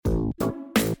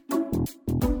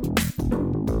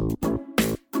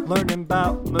Learning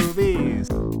about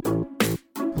movies.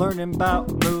 Learning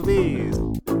about movies.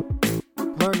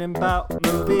 Learning about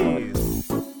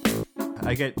movies.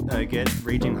 I get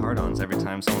raging hard-ons every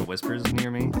time someone whispers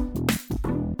near me.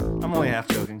 I'm only half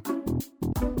joking.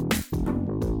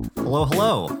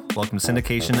 Hello. Welcome to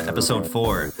Syndication Episode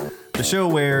 4. The show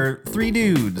where three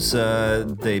dudes,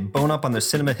 they bone up on their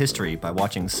cinema history by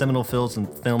watching seminal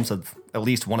films that at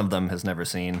least one of them has never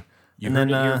seen. You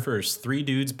heard it here first. Three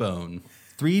dudes bone.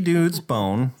 Three dudes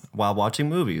bone while watching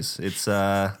movies. It's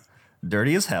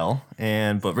dirty as hell,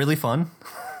 but really fun.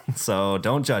 So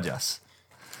don't judge us.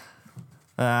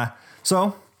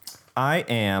 So I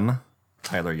am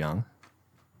Tyler Young,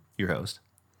 your host.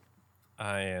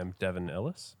 I am Devin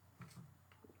Ellis.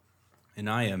 And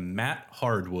I am Matt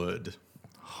Hardwood.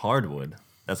 Hardwood?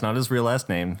 That's not his real last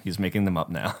name. He's making them up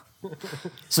now.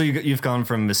 So you've gone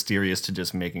from mysterious to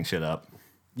just making shit up.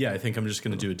 Yeah, I think I'm just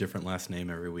going to do a different last name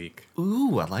every week.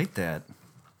 Ooh, I like that.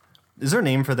 Is there a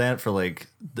name for that, for like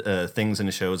things in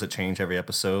the shows that change every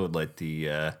episode, like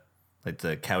the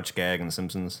couch gag in The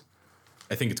Simpsons?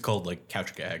 I think it's called like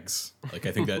couch gags. Like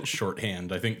I think that's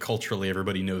shorthand. I think culturally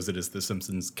everybody knows it as the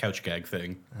Simpsons couch gag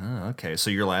thing. Oh, okay. So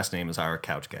your last name is our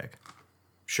couch gag.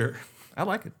 Sure. I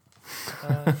like it.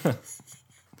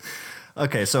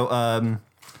 Okay, so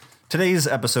today's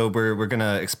episode, we're going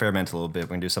to experiment a little bit. We're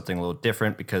going to do something a little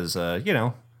different because,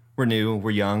 we're new,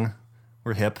 we're young,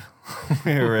 we're hip.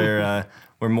 we're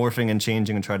morphing and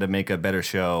changing and trying to make a better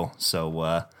show.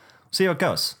 So see how it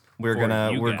goes. We're going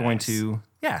to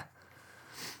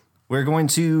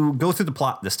go through the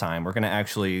plot this time. We're going to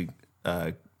actually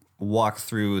walk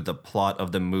through the plot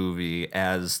of the movie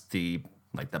as the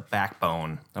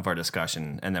backbone of our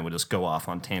discussion, and then we'll just go off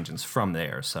on tangents from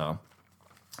there. So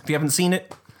if you haven't seen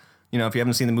it, if you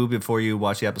haven't seen the movie before you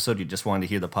watch the episode, you just wanted to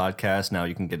hear the podcast, now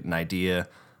you can get an idea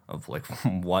of like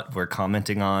what we're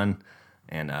commenting on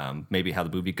and maybe how the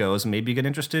movie goes, and maybe you get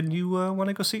interested and you want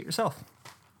to go see it yourself.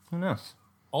 Who knows?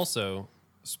 Also,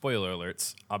 spoiler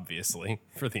alerts, obviously,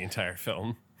 for the entire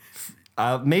film.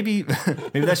 Maybe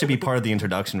that should be part of the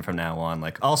introduction from now on.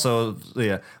 Like, also,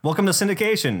 welcome to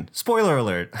Syndication. Spoiler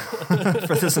alert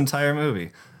for this entire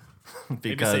movie.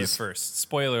 Because maybe say it first.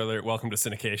 Spoiler alert. Welcome to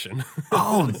Syndication.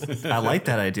 Oh, I like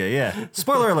that idea. Yeah.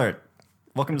 Spoiler alert.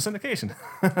 Welcome to Syndication.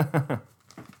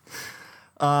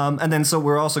 And then so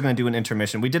we're also going to do an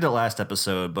intermission. We did it last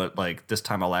episode, but like this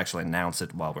time I'll actually announce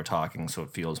it while we're talking, so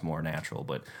it feels more natural.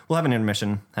 But we'll have an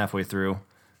intermission halfway through,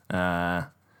 and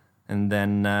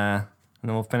then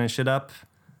we'll finish it up.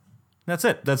 That's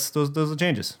it. Those are the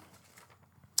changes.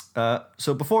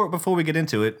 So before we get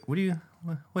into it,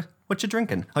 what you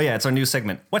drinking? Oh yeah, it's our new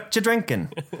segment. What you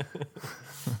drinking?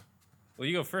 Well,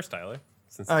 you go first, Tyler.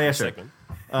 Oh yeah, sure.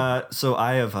 So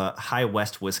I have High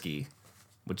West whiskey,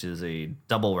 which is a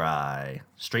double rye,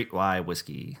 straight rye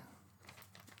whiskey.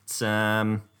 It's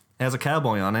it has a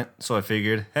cowboy on it, so I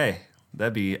figured, hey,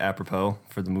 that'd be apropos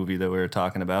for the movie that we were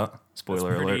talking about.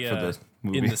 Spoiler alert for the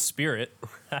movie. In the spirit.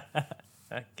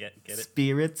 Get it?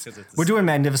 Spirits. We're doing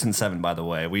Magnificent Seven, by the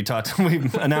way. We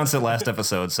announced it last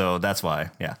episode, so that's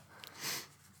why. Yeah.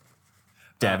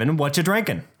 Devin, what you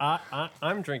drinking?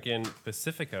 I'm drinking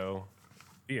Pacifico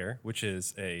beer, which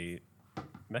is a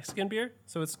Mexican beer,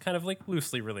 so it's kind of like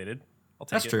loosely related. I'll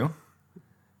take it. That's true.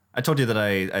 I told you that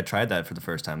I tried that for the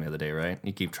first time the other day, right?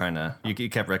 You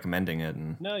kept recommending it.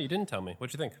 And no, you didn't tell me.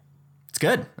 What'd you think? It's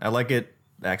good. I like it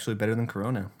actually better than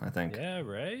Corona, I think. Yeah,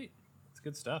 right? It's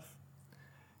good stuff.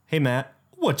 Hey, Matt,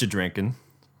 what you drinking?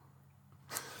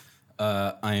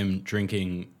 I am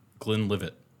drinking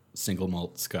Glenlivet single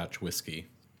malt Scotch whiskey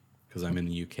because I'm in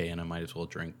the UK and I might as well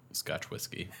drink Scotch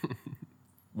whiskey.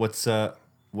 What's it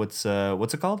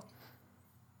called?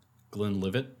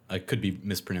 Glenlivet. I could be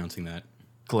mispronouncing that.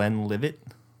 Glenlivet?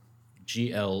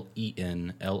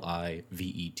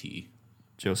 Glenlivet.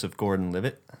 Joseph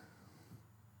Gordon-Levitt?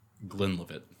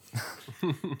 Glenlivet.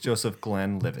 Joseph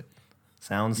Glenlivet.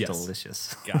 Sounds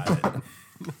delicious. Got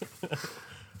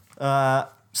it.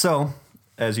 So,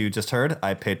 as you just heard,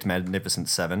 I picked Magnificent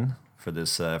Seven for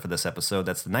this episode.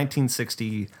 That's the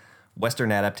 1960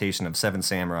 Western adaptation of Seven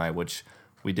Samurai, which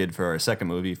we did for our second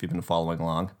movie, if you've been following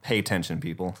along. Pay attention,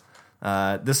 people.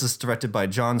 This is directed by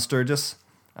John Sturges,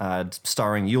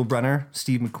 starring Yul Brynner,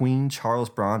 Steve McQueen, Charles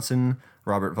Bronson,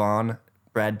 Robert Vaughn,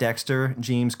 Brad Dexter,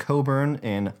 James Coburn,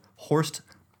 and Horst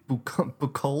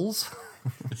Buchholz.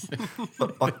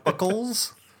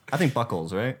 Buckles? I think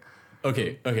Buckles, right?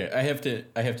 Okay. I have to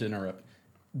interrupt.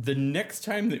 The next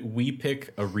time that we pick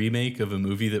a remake of a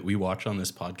movie that we watch on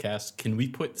this podcast, can we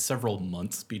put several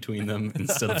months between them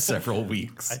instead of several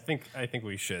weeks? I think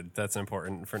we should. That's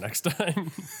important for next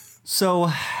time. So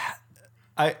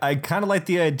I kind of like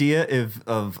the idea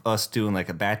of us doing like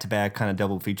a back-to-back kind of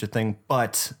double feature thing,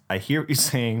 but I hear what you're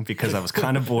saying because I was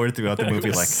kind of bored throughout the movie.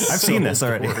 Like, I've seen this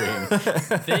already.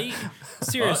 They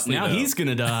seriously now though, he's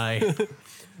gonna die.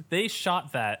 they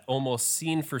shot that almost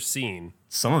scene for scene.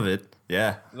 Some of it,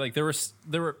 yeah. Like there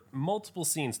were multiple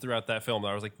scenes throughout that film that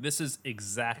I was like, this is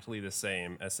exactly the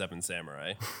same as Seven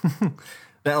Samurai.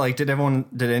 That like, did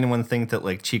anyone think that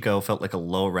like Chico felt like a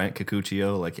low rent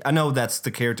Kikuchio? Like, I know that's the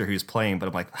character he's playing, but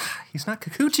I'm like, he's not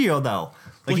Kikuchio though.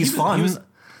 Like, Well, he's fun.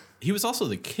 He was also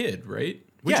the kid, right?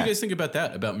 What do Yeah. you guys think about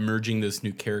that? About merging those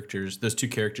two characters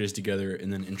together,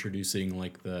 and then introducing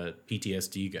like the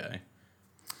PTSD guy.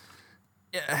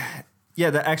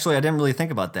 Yeah, actually, I didn't really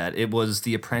think about that. It was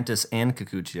the apprentice and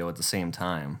Kikuchio at the same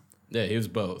time. Yeah, he was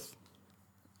both.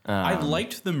 I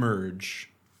liked the merge,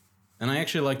 and I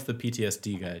actually liked the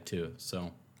PTSD guy too.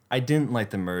 So I didn't like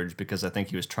the merge because I think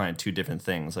he was trying two different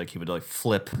things. Like, he would like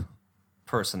flip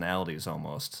personalities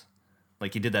almost.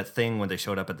 Like, he did that thing when they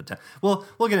showed up at the time. Well,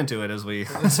 we'll get into it as we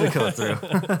go through.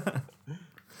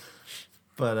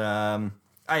 But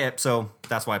so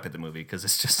that's why I picked the movie, because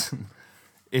it's just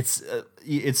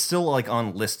it's still like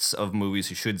on lists of movies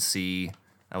you should see.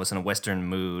 I was in a Western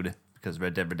mood because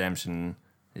Red Dead Redemption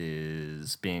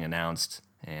is being announced,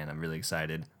 and I'm really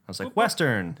excited. I was like,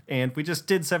 Western, and we just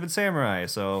did Seven Samurai,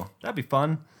 so that'd be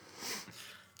fun.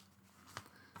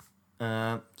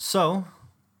 So,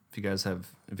 if you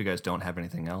guys don't have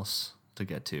anything else to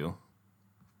get to,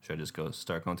 should I just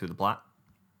start going through the plot?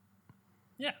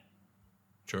 Yeah.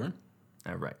 sure.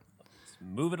 All right.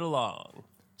 Move it along.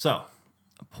 So,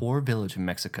 a poor village in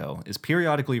Mexico is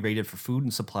periodically raided for food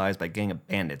and supplies by a gang of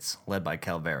bandits led by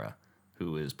Calvera,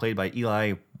 who is played by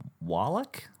Eli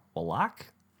Wallach?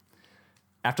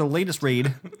 After the latest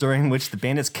raid, during which the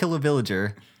bandits kill a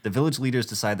villager, the village leaders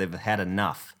decide they've had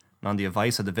enough. And on the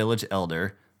advice of the village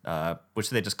elder, which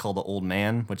they just call the old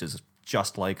man, which is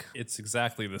just like It's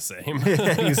exactly the same.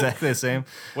 exactly the same.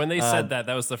 When they said that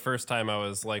was the first time I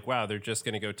was like, wow, they're just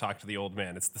going to go talk to the old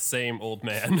man. It's the same old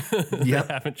man. They Yep.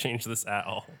 haven't changed this at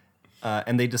all.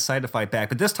 And they decide to fight back.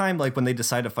 But this time, like when they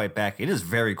decide to fight back, it is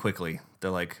very quickly. They're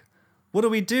like, "What do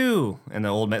we do?" And the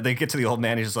old man, they get to the old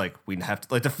man. He's just like, "We have to."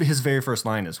 Like his very first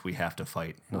line is, "We have to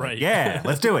fight." And they're like, Right. yeah,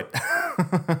 let's do it.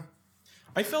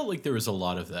 I felt like there was a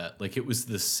lot of that. Like it was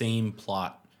the same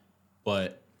plot,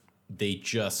 but they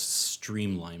just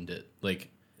streamlined it. Like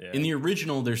in the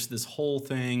original, there's this whole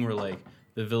thing where like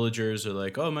the villagers are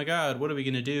like, "Oh my God, what are we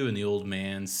gonna do?" And the old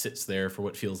man sits there for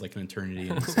what feels like an eternity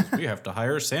and says, "We have to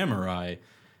hire a samurai."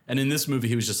 And in this movie,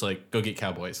 he was just like, "Go get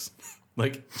cowboys."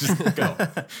 Like, just go. You know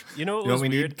what You know was what we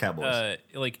need? weird? Cowboys.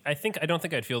 I don't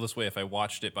think I'd feel this way if I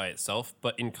watched it by itself.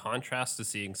 But in contrast to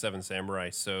seeing Seven Samurai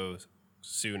so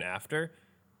soon after,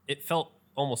 it felt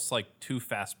almost like too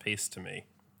fast paced to me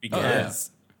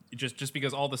because just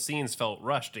because all the scenes felt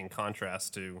rushed in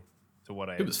contrast to what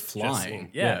I It was just flying. seen.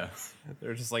 Yeah.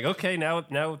 They're just like, okay, now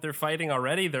they're fighting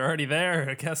already. They're already there.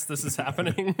 I guess this is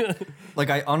happening. Like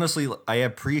I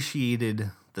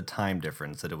appreciated the time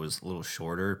difference, that it was a little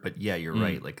shorter. But yeah, you're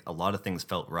right. Like a lot of things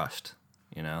felt rushed.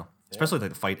 You know, especially like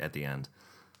the fight at the end.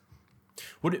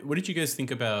 What did you guys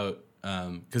think about?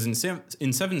 Because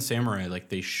in Seven Samurai, like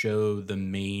they show the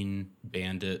main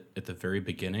bandit at the very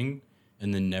beginning,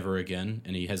 and then never again,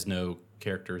 and he has no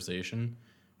characterization.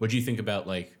 What do you think about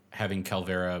like having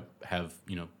Calvera have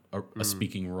a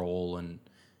speaking role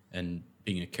and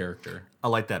being a character? I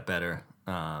like that better.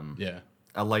 Yeah,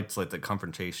 I liked like the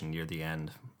confrontation near the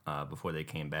end before they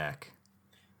came back.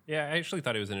 Yeah, I actually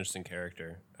thought he was an interesting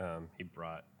character. He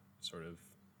brought sort of.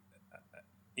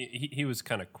 He was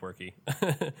kind of quirky, He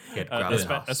had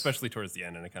gravitas. especially towards the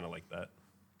end, and I kind of like that.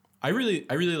 I really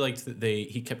liked that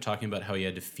he kept talking about how he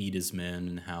had to feed his men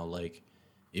and how like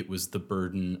it was the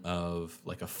burden of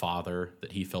like a father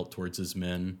that he felt towards his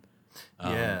men.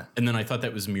 Yeah. And then I thought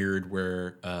that was mirrored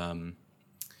where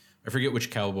I forget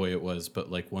which cowboy it was, but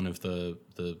like one of the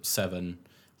seven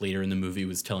later in the movie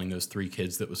was telling those three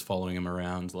kids that was following him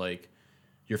around like,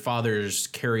 your fathers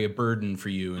carry a burden for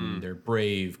you and they're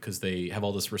brave because they have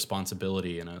all this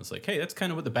responsibility. And I was like, hey, that's kind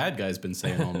of what the bad guy's been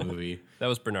saying all movie. That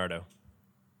was Bernardo.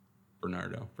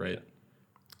 Bernardo, right?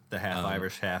 The half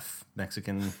Irish, half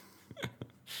Mexican,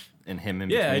 and him in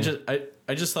Yeah, between.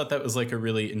 I just thought that was like a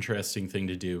really interesting thing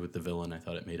to do with the villain. I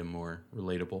thought it made him more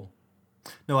relatable.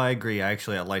 No, I agree. I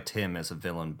liked him as a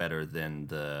villain better than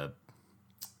the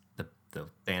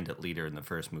bandit leader in the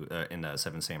first movie in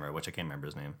Seven Samurai, which I can't remember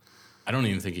his name. I don't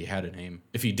even think he had a name.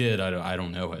 If he did, I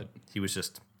don't know it. He was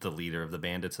just the leader of the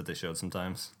bandits that they showed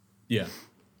sometimes. Yeah.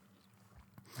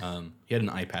 He had an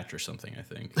eye patch or something, I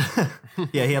think.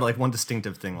 Yeah, he had like one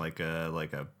distinctive thing, like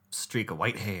a streak of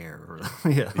white hair, or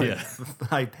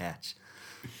eye patch.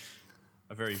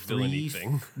 A very villainy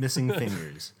thing. Missing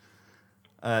fingers.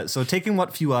 So taking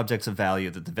what few objects of value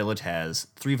that the village has,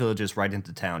 3 villagers ride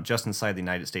into town just inside the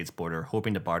United States border,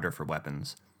 hoping to barter for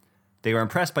weapons. They are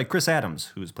impressed by Chris Adams,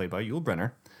 who is played by Yul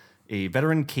Brynner, a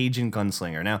veteran Cajun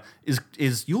gunslinger. Now, is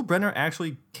Yul Brynner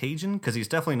actually Cajun? Because he's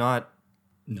definitely not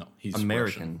No, he's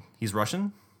American. Russian. He's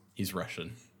Russian? He's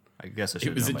Russian. I guess I should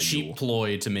It was know a about cheap Yul.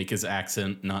 ploy to make his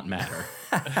accent not matter.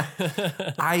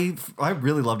 I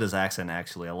really loved his accent,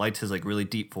 actually. I liked his like really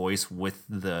deep voice with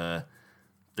the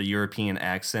European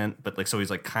accent, but like so he's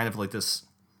like kind of like this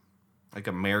like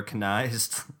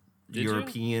Americanized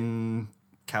European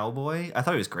cowboy. I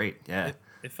thought he was great. Yeah.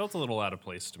 It felt a little out of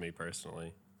place to me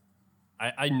personally.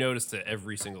 I noticed it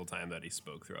every single time that he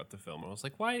spoke throughout the film. I was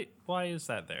like, why is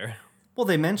that there? Well,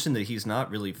 they mentioned that he's not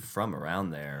really from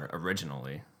around there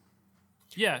originally.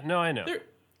 Yeah, no, I know.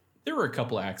 There were a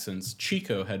couple accents.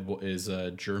 Chico is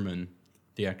German.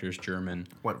 The actor is German.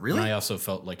 What, really? And I also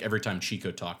felt like every time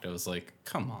Chico talked, I was like,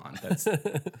 come on, that's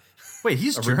Wait,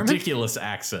 he's a German? ridiculous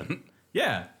accent.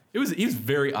 Yeah. He was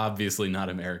very obviously not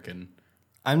American.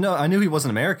 I knew he wasn't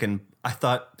American.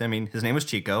 I mean, his name was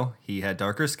Chico. He had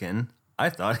darker skin. I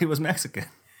thought he was Mexican.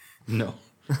 No.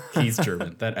 He's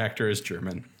German. That actor is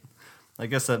German. I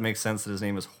guess that makes sense that his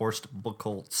name is Horst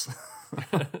Buchholz.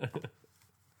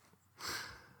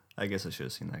 I guess I should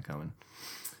have seen that coming.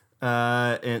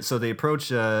 And so they approach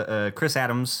Chris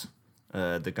Adams,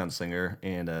 the gunslinger,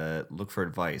 and look for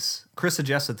advice. Chris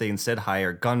suggests that they instead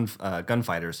hire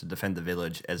gunfighters to defend the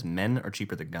village, as men are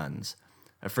cheaper than guns.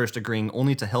 At first agreeing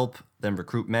only to help them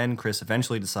recruit men, Chris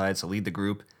eventually decides to lead the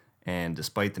group, and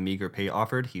despite the meager pay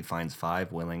offered, he finds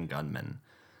 5 willing gunmen.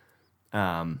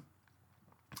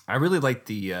 I really like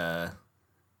the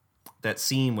that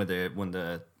scene where when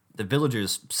the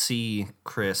villagers see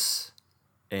Chris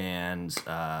and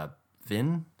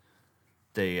Vin,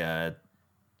 they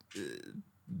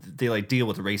like deal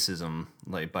with racism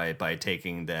like by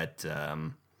taking that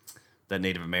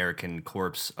Native American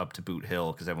corpse up to Boot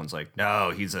Hill, because everyone's like,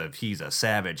 no, he's a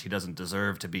savage, he doesn't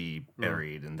deserve to be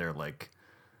buried, and they're like,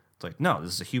 it's like, no,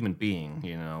 this is a human being,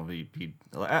 you know.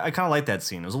 I kind of like that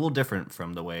scene. It was a little different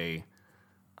from the way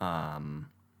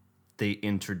they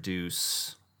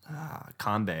introduce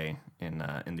Kanbei in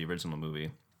the original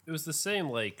movie. It was the same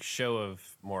like show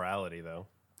of morality though.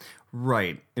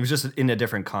 Right. It was just in a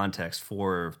different context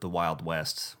for the Wild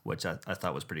West, which I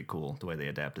thought was pretty cool, the way they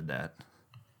adapted that.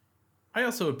 I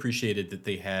also appreciated that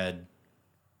they had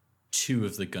 2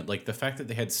 of the gun, like the fact that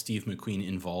they had Steve McQueen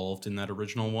involved in that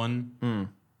original one,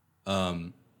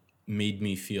 made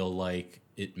me feel like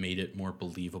it made it more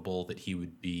believable that he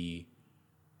would be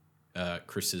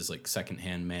Chris's like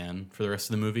secondhand man for the rest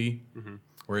of the movie. Mm-hmm.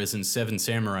 Whereas in Seven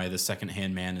Samurai, the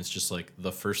secondhand man is just like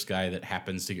the first guy that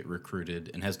happens to get recruited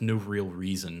and has no real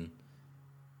reason.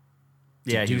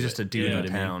 Yeah, he was just a dude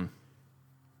in town.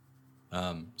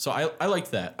 So I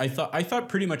liked that. I thought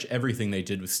pretty much everything they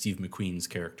did with Steve McQueen's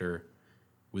character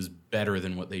was better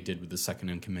than what they did with the second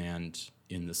in command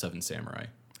in the Seven Samurai.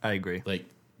 I agree. Like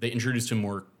they introduced him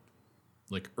more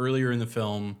like earlier in the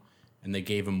film, and they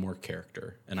gave him more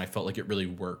character, and I felt like it really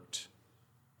worked.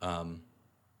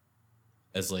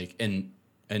 As like and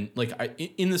like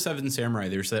in the Seven Samurai,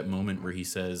 there's that moment where he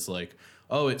says like,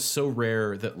 "Oh, it's so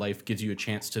rare that life gives you a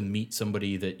chance to meet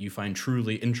somebody that you find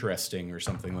truly interesting," or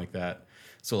something like that.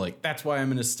 So like that's why I'm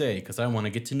gonna stay, because I want to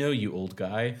get to know you, old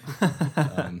guy.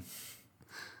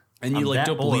 And you like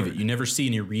don't believe it. You never see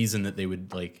any reason that they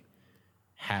would like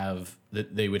have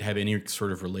any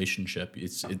sort of relationship.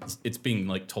 It's being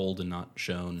like told and not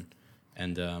shown.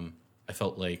 And I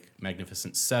felt like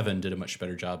Magnificent Seven did a much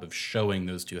better job of showing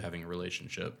those 2 having a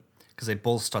relationship. Because they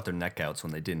both stuck their neck outs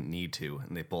when they didn't need to,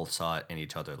 and they both saw it in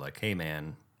each other like, hey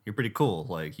man, you're pretty cool.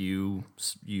 Like you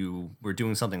were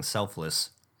doing something selfless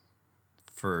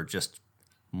for just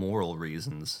moral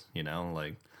reasons, you know,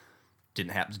 like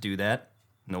didn't have to do that.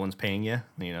 No one's paying you,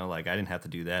 you know, like I didn't have to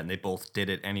do that. And they both did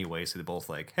it anyway. So they both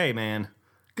like, hey man,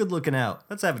 good looking out.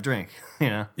 Let's have a drink, you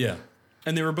know? Yeah.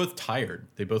 And they were both tired.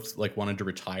 They both like wanted to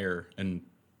retire and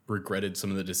regretted some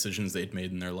of the decisions they'd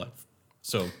made in their life.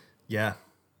 So yeah.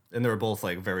 And they were both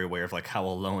like very aware of like how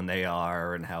alone they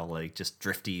are and how like just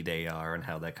drifty they are and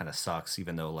how that kind of sucks,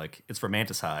 even though like it's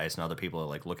romanticized and other people are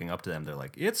like looking up to them. They're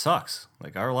like, it sucks.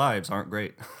 Like our lives aren't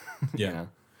great. Yeah.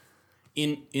 You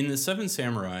know? In the Seven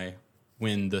Samurai,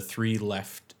 when the 3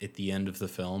 left at the end of the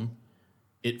film,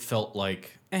 it felt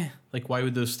like, like why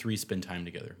would those 3 spend time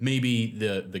together? Maybe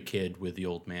the kid with the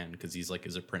old man because he's like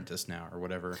his apprentice now or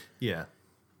whatever. Yeah.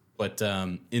 But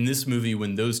in this movie,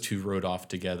 when those two rode off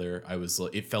together, I was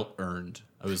like, it felt earned.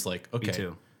 I was like, okay,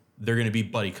 too. they're gonna be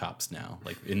buddy cops now,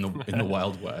 like in the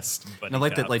Wild West. And I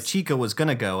like that, like Chico was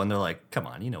gonna go, and they're like, "Come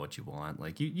on, you know what you want.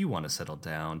 Like, you want to settle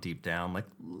down deep down. Like,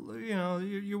 you know,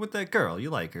 you're with that girl, you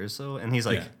like her. So." And he's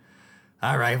like, Yeah.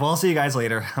 "All right, well, I'll see you guys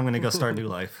later. I'm gonna go start a new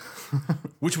life."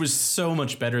 Which was so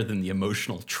much better than the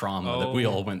emotional trauma that we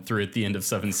all went through at the end of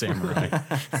Seven Samurai.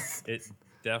 It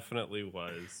definitely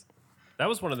was. That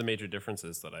was one of the major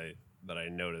differences that I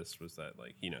noticed was that,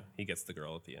 like, you know, he gets the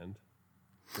girl at the end,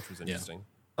 which was interesting.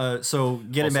 So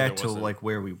getting Also, back there to wasn't- like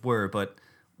where we were, but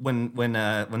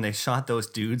when they shot those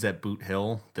dudes at Boot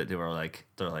Hill, that they're like,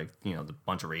 you know, the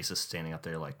bunch of racists standing up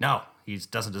there like, no, he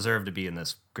doesn't deserve to be in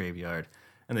this graveyard,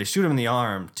 and they shoot him in the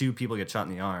arm. 2 people get shot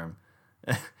in the arm,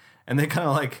 and they kind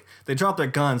of like they drop their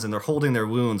guns and they're holding their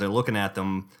wounds. They're looking at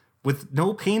them with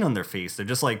no pain on their face. They're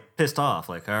just like pissed off,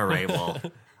 like, all right, well,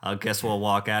 I guess we'll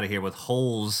walk out of here with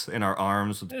holes in our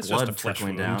arms with It's just a blood flesh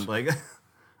trickling wound. down, like.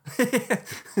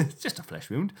 It's just a flesh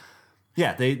wound.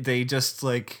 Yeah, they just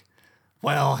like,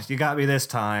 well, you got me this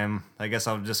time. I guess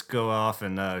I'll just go off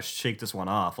and shake this one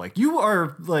off. Like, you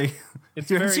are like, you're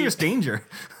in very- serious danger.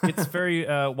 It's very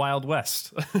Wild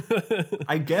West.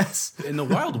 I guess. In the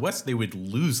Wild West, they would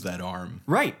lose that arm.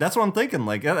 Right. That's what I'm thinking.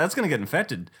 Like, yeah, that's gonna get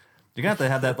infected. You're gonna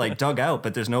have that like dug out,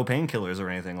 but there's no painkillers or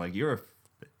anything. Like,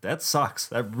 that sucks.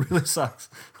 That really sucks.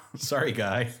 Sorry,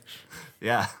 guy.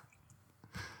 Yeah.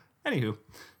 Anywho,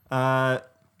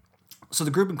 so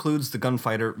the group includes the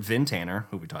gunfighter Vin Tanner,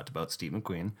 who we talked about, Steve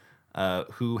McQueen,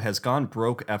 who has gone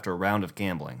broke after a round of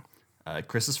gambling.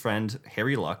 Chris's friend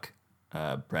Harry Luck,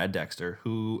 Brad Dexter,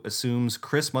 who assumes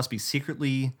Chris must be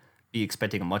secretly be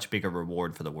expecting a much bigger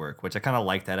reward for the work, which I kind of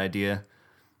like that idea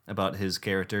about his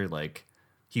character. Like,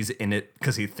 he's in it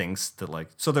because he thinks that, like,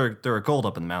 so there are gold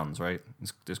up in the mountains, right?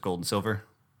 There's gold and silver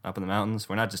up in the mountains.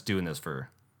 We're not just doing this for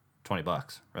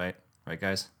 $20, right? Right,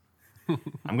 guys?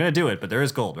 I'm gonna do it, but there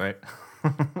is gold, right?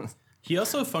 He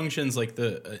also functions like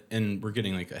and we're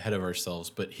getting like ahead of ourselves,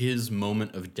 but his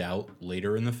moment of doubt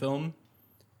later in the film,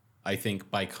 I think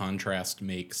by contrast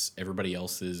makes everybody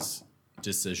else's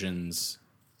decisions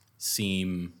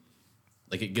seem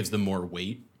like it gives them more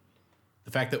weight.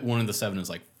 The fact that one of the 7 is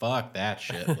like, fuck that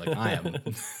shit. Like, I am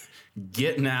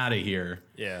getting out of here.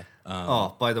 Yeah.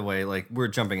 Oh, by the way, like, we're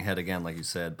jumping ahead again, like you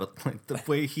said, but like the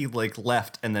way he like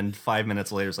left and then 5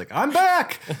 minutes later is like, I'm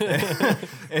back, and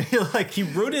He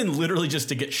wrote in literally just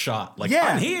to get shot. Like,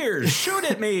 Yeah. I'm here, shoot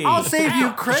at me. I'll save you,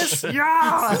 Chris.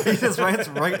 Yeah, he just runs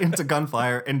right into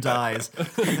gunfire and dies.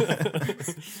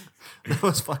 That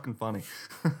was fucking funny.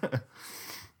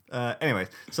 Anyway,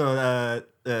 so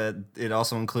it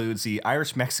also includes the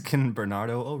Irish Mexican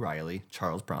Bernardo O'Reilly,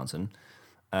 Charles Bronson,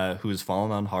 who has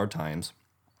fallen on hard times.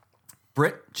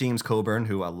 Britt James Coburn,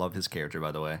 who I love his character,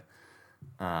 by the way,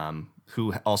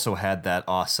 who also had that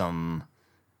awesome,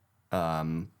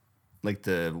 like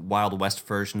the Wild West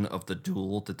version of the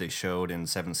duel that they showed in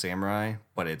Seven Samurai,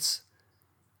 but it's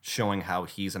showing how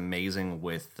he's amazing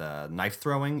with knife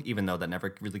throwing, even though that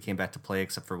never really came back to play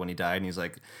except for when he died. And he's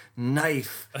like,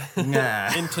 knife,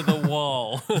 nah. Into the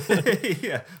wall.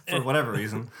 Yeah, for whatever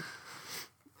reason.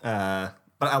 But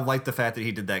I like the fact that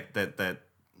he did that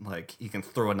like he can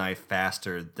throw a knife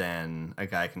faster than a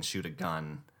guy can shoot a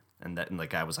gun, and the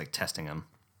guy was like testing him.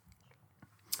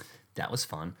 That was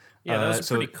fun. Yeah, that was a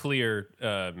so- pretty clear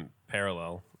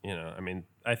parallel. You know, I mean,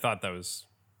 I thought that was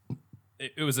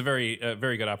it was a very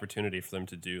good opportunity for them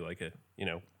to do like a, you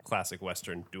know, classic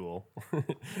Western duel.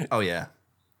 Oh yeah.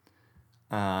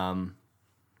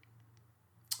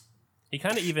 He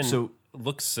kind of even So-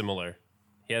 looks similar.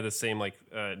 He had the same like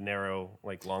narrow,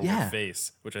 like longer Yeah.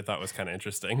 face, which I thought was kind of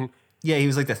interesting. Yeah, he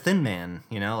was like the thin man,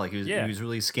 you know, like he Yeah. was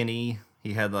really skinny.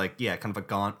 He had like, yeah, kind of a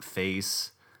gaunt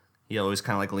face. He always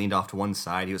kind of like leaned off to one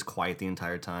side. He was quiet the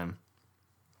entire time.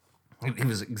 He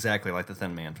was exactly like the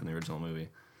Thin Man from the original movie.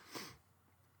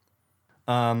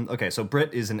 Okay, so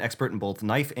Britt is an expert in both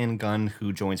knife and gun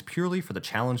who joins purely for the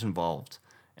challenge involved.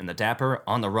 And the dapper,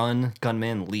 on-the-run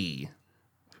gunman Lee,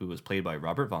 who was played by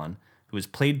Robert Vaughn, who is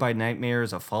plagued by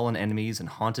nightmares of fallen enemies and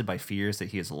haunted by fears that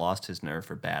he has lost his nerve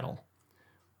for battle.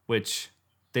 Which,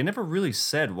 they never really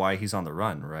said why he's on the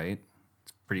run, right?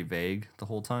 It's pretty vague the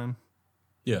whole time.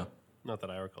 Yeah. Not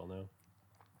that I recall, no.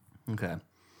 Okay.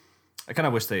 I kind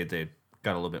of wish they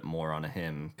got a little bit more on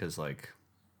him, because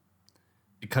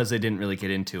they didn't really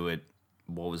get into it,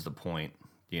 what was the point,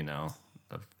 you know?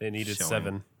 Of They needed showing-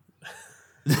 7.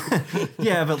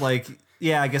 Yeah, but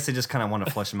I guess they just kind of want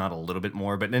to flesh him out a little bit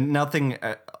more, but nothing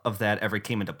of that ever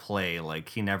came into play. Like,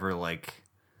 he never, like,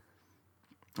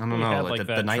 I don't He know, had like like the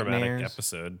that traumatic nightmares.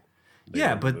 episode.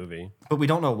 Yeah, in the movie. but we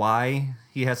don't know why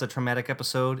he has a traumatic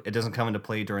episode. It doesn't come into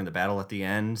play during the battle at the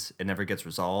end. It never gets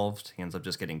resolved. He ends up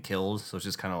just getting killed. So it's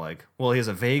just kind of like, well, he has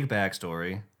a vague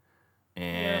backstory,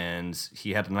 and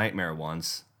he had a nightmare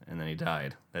once, and then he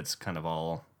died. That's kind of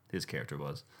all his character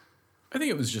was. I think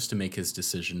it was just to make his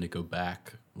decision to go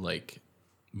back like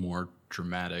more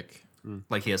dramatic.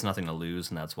 Like he has nothing to lose,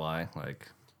 and that's why. Like,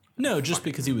 No, just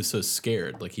because he was so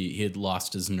scared. Like he had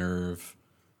lost his nerve.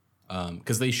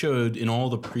 Because they showed in all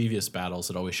the previous battles,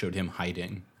 it always showed him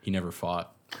hiding. He never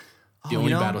fought. The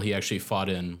only battle he actually fought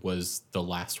in was the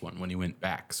last one when he went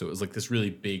back. So it was like this really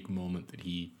big moment that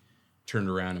he turned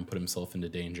around and put himself into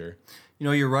danger. you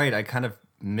know, you're right. I kind of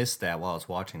missed that while I was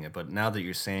watching it, but now that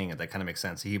you're saying it, that kind of makes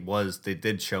sense. They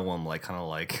did show him like kind of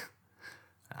like.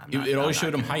 It always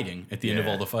showed him hiding at the end of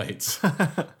all the fights.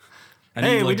 And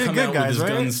Hey, he'd we like did come good, out guys, with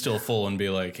his right? guns still full and be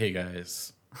like, "Hey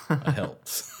guys, I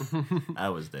helped." I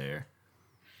was there.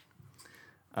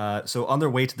 So on their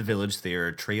way to the village, they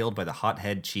are trailed by the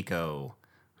hothead Chico,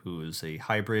 who is a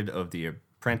hybrid of the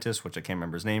apprentice, which I can't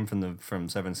remember his name from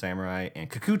Seven Samurai, and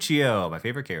Kikuchio, my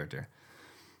favorite character.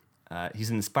 He's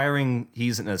an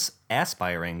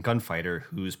aspiring gunfighter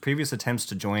whose previous attempts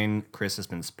to join Chris has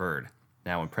been spurred.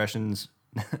 Now impressions...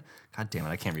 God damn it,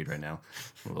 I can't read right now.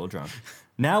 I'm a little drunk.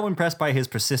 Now impressed by his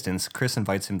persistence, Chris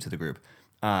invites him to the group.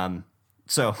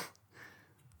 So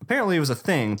apparently it was a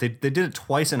thing. They did it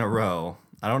twice in a row.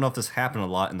 I don't know if this happened a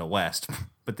lot in the West,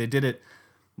 but they did it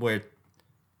where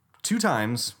 2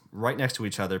 times right next to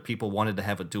each other, people wanted to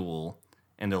have a duel.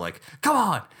 And they're like, come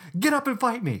on, get up and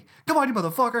fight me. Come on, you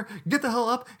motherfucker, get the hell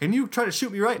up, and you try to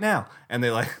shoot me right now. And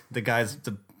they like, the guys,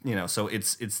 so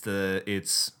it's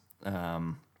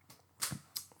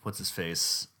what's his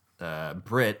face?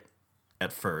 Britt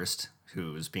at first,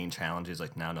 who's being challenged. He's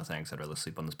like, no thanks, I'd rather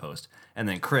sleep on this post. And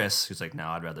then Chris, who's like, no,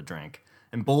 I'd rather drink.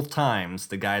 And both times,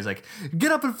 the guy's like,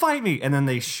 get up and fight me. And then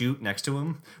they shoot next to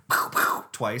him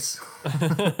twice.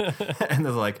 And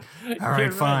they're like, all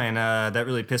right, fine. That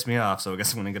really pissed me off, so I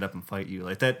guess I'm going to get up and fight you.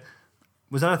 Like that.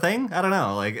 Was that a thing? I don't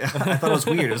know. Like I thought it was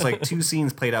weird. It was like 2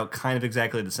 scenes played out kind of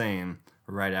exactly the same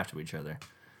right after each other.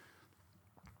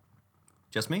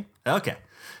 Just me? Okay.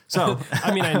 So,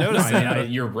 I mean, I noticed that.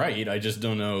 You're right. I just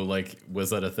don't know. Like,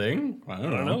 was that a thing? I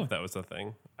don't know if that was a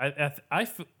thing. I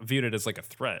viewed it as like a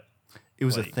threat. It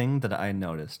was a thing that I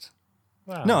noticed.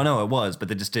 Wow. No, it was, but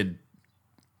they just did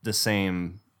the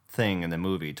same thing in the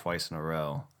movie twice in a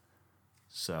row.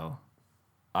 So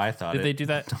I thought Did they do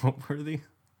that? noteworthy.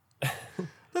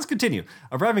 Let's continue.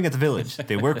 Arriving at the village,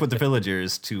 they work with the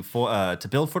villagers to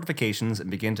build fortifications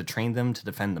and begin to train them to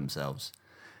defend themselves.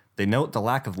 They note the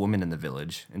lack of women in the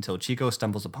village until Chico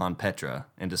stumbles upon Petra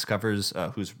and discovers,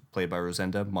 who's played by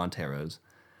Rosenda Monteros,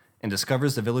 and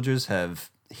discovers the villagers have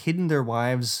hidden their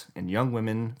wives and young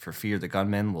women for fear the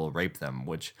gunmen will rape them,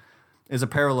 which is a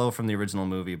parallel from the original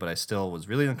movie, but I still was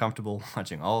really uncomfortable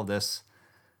watching all of this.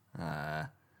 I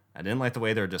didn't like the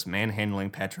way they were just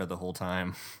manhandling Petra the whole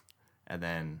time. And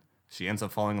then she ends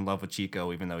up falling in love with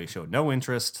Chico, even though he showed no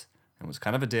interest and was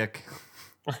kind of a dick.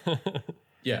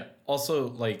 Yeah. Also,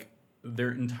 like,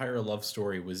 their entire love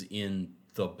story was in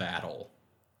the battle.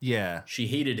 Yeah. She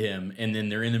hated him, and then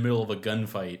they're in the middle of a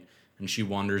gunfight, and she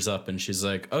wanders up, and she's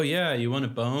like, "Oh yeah, you want a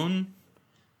bone?"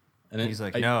 And he's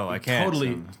like, "No, I can't."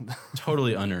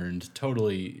 Totally unearned.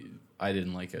 Totally, I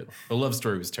didn't like it. The love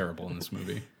story was terrible in this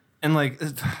movie. And like,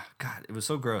 God, it was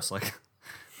so gross.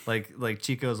 Like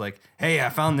Chico's like, "Hey, I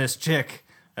found this chick.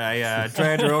 I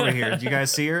dragged her over here. Did you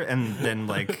guys see her?" And then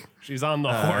like, she's on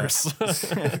the horse.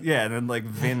 Yeah, and then like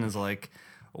Vin is like,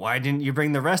 "Why didn't you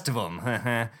bring the rest of them?"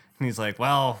 And he's like,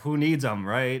 "Well, who needs them,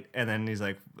 right?" And then he's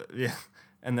like, "Yeah."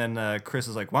 And then Chris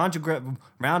is like, "Why don't you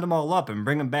round them all up and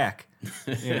bring them back?"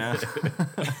 You know.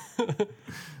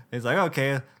 He's like,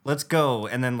 "Okay, let's go."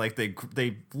 And then like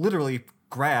they literally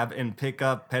grab and pick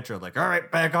up Petra, like, "All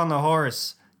right, back on the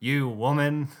horse, you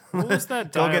woman." What was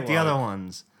that Go dialogue? get the other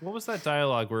ones. What was that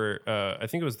dialogue where I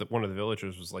think it was one of the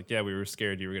villagers was like, "Yeah, we were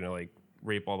scared you were gonna like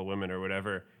rape all the women or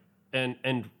whatever." And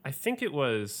I think it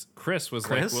was Chris was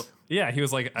like, well, yeah, he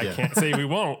was like, I can't say we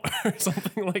won't or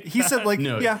something like that. He said like,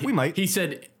 No, yeah, we might. He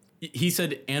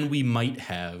said, and we might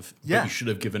have, Yeah. but you should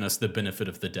have given us the benefit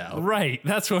of the doubt. Right,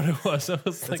 that's what it was. I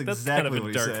was like, that's exactly kind of what a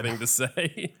he dark said. thing to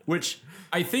say. Which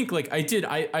I think, like,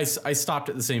 I stopped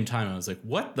at the same time. I was like,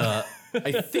 what the?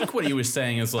 I think what he was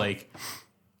saying is, like,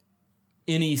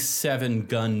 any 7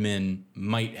 gunmen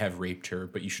might have raped her,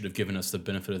 but you should have given us the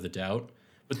benefit of the doubt.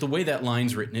 But the way that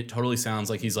line's written, it totally sounds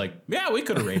like he's like, yeah, we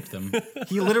could have raped them.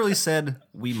 He literally said,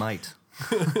 "We might."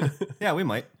 Yeah, we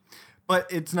might. But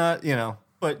it's not,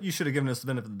 but you should have given us the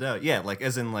benefit of the doubt. Yeah, like,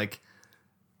 as in, like,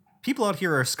 people out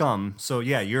here are scum, so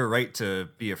yeah, you're right to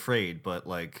be afraid, but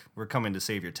like we're coming to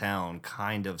save your town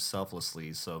kind of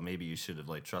selflessly, so maybe you should have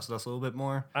like trusted us a little bit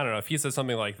more. I don't know. If he said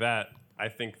something like that, I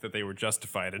think that they were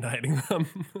justified in hiding them.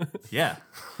 Yeah.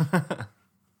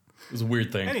 It was a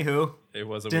weird thing. Anywho, It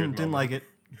was a didn't weird moment. like it.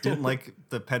 Didn't like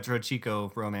the Petra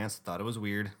Chico romance. Thought it was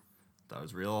weird. Thought it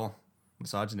was real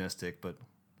misogynistic, but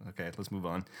okay, let's move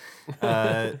on.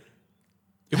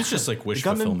 It was just like wish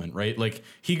gunman- fulfillment, right? Like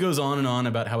he goes on and on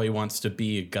about how he wants to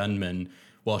be a gunman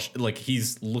while like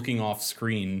he's looking off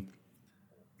screen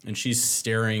and she's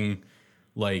staring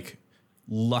like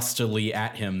lustily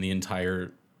at him the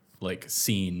entire like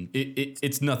scene.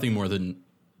 It's nothing more than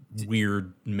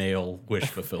weird male wish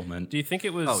fulfillment. Do you think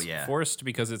it was Oh, yeah. forced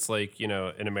because it's like, you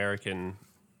know, an American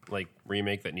like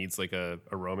remake that needs like a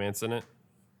romance in it?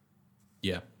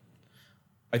 Yeah.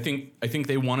 I think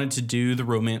they wanted to do the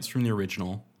romance from the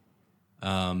original.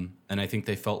 And I think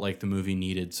they felt like the movie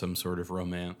needed some sort of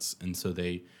romance. And so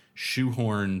they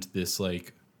shoehorned this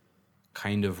like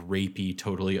kind of rapey,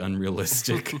 totally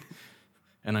unrealistic.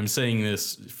 And I'm saying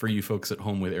this for you folks at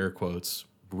home with air quotes,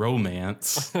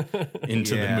 romance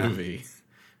into Yeah. the movie.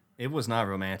 It was not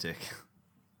romantic.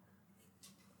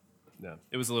 No,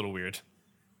 it was a little weird.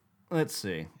 Let's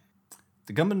see.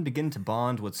 The gunmen begin to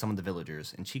bond with some of the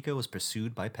villagers, and Chico is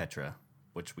pursued by Petra,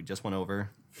 which we just went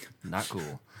over. Not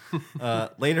cool.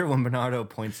 Later, when Bernardo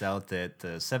points out that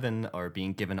the seven are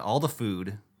being given all the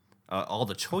food, all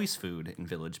the choice food in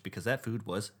village, because that food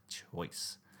was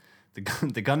choice.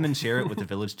 The gunmen share it with the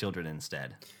village children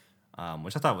instead,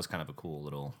 which I thought was kind of a cool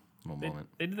little moment.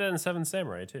 They did that in Seven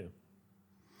Samurai too.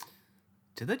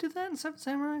 Did they do that in Seven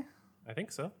Samurai? I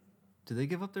think so. Did they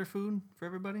give up their food for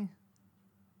everybody?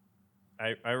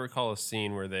 I recall a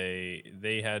scene where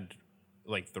they had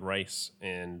like the rice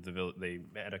and they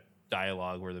had a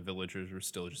dialogue where the villagers were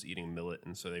still just eating millet,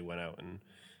 and so they went out and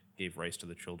gave rice to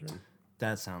the children.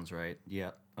 That sounds right.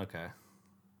 Yeah. Okay.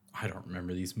 I don't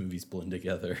remember these movies blend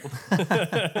together.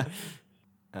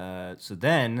 So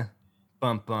then,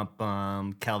 bum bum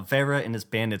bum, Calvera and his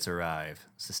bandits arrive,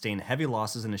 sustain heavy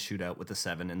losses in a shootout with the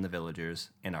seven and the villagers,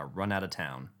 and are run out of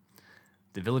town.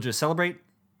 The villagers celebrate,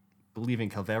 believing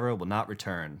Calvera will not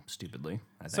return. Stupidly,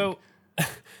 I think.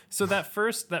 So that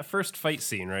first fight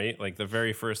scene, right? Like the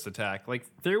very first attack, like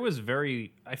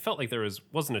I felt like there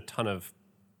wasn't a ton of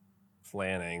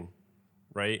planning,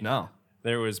 right? No.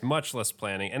 There was much less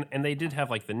planning, and they did have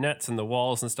like the nets and the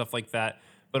walls and stuff like that,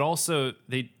 but also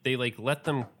they like let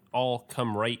them all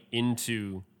come right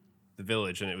into the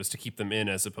village, and it was to keep them in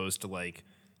as opposed to like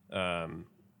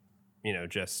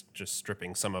just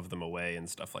stripping some of them away and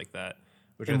stuff like that.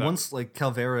 Which I And thought- once like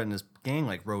Calvera and his gang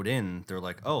like rode in, they're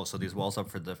like, "Oh, so these walls up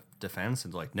for the defense?"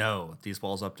 And they're like, "No, these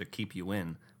walls up to keep you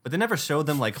in." But they never showed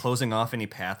them like closing off any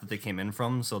path that they came in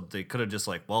from, so they could have just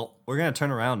like, "Well, we're gonna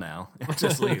turn around now and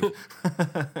just leave."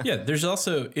 Yeah, there's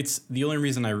also, it's the only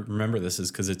reason I remember this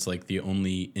is because it's like the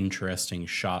only interesting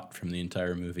shot from the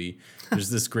entire movie. There's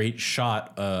this great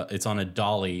shot, it's on a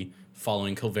dolly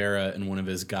following Calvera and one of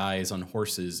his guys on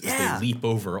horses as Yeah. they leap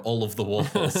over all of the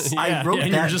walls. I wrote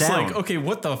And that you're just down. like, okay,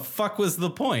 what the fuck was the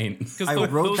point? I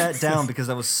wrote that down because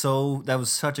that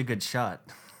was such a good shot.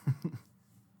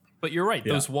 But you're right;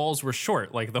 those walls were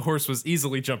short. Like the horse was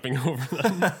easily jumping over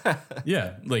them.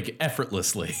 Yeah, like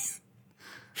effortlessly.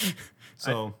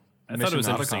 So I thought it was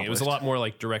interesting. It was a lot more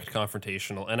like direct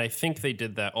confrontational, and I think they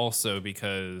did that also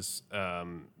because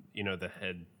the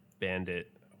head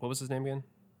bandit, what was his name again?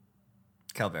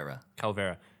 Calvera.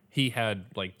 He had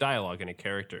like dialogue and a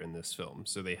character in this film,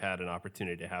 so they had an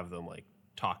opportunity to have them like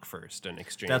talk first and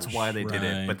exchange. That's why they did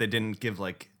it, Right. but they didn't give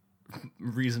like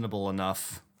reasonable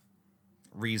enough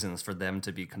reasons for them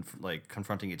to be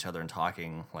confronting each other and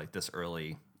talking like this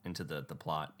early into the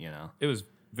plot. You know. It was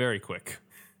very quick.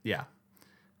 Yeah.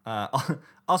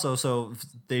 Also, so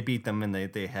they beat them and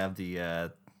they have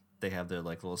they have their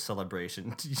like little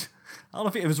celebration. I don't know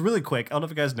if it was really quick. I don't know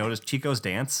if you guys noticed Chico's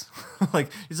dance.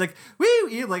 Like he's like woo,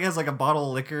 he like has like a bottle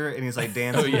of liquor and he's like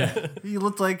dancing. Oh, yeah. He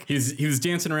looked like He was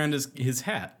dancing around his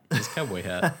hat, his cowboy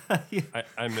hat.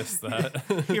 I missed that.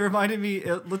 he reminded me.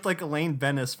 It looked like Elaine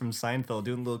Bennis from Seinfeld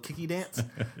doing a little kicky dance.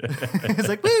 He's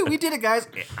like woo, we did it, guys.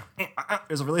 It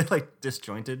was really like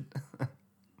disjointed.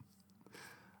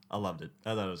 I loved it.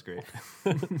 I thought it was great.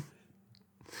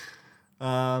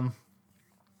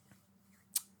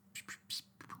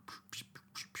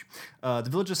 The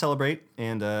villagers celebrate,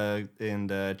 and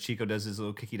Chico does his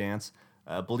little kicky dance,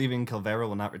 believing Calvera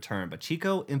will not return. But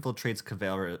Chico infiltrates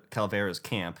Calvera's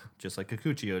camp, just like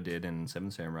Kikuchio did in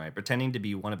Seven Samurai, pretending to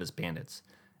be one of his bandits,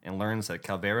 and learns that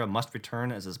Calvera must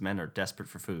return as his men are desperate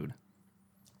for food.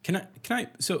 Can I?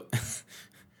 So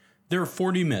there are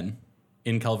 40 men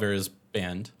in Calvera's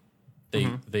band.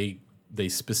 They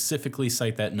specifically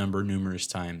cite that number numerous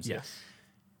times. Yes.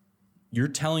 You're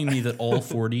telling me that all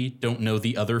 40 don't know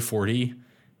the other 40?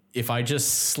 If I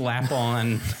just slap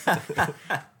on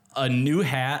a new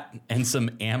hat and some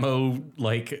ammo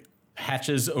like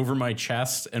hatches over my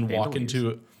chest and walk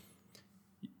into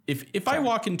if I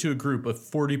walk into a group of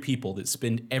 40 people that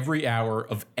spend every hour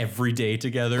of every day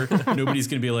together, nobody's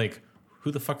going to be like,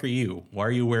 "Who the fuck are you? Why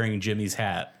are you wearing Jimmy's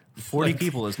hat?" 40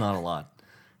 people is not a lot.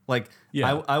 Like,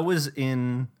 Yeah. I was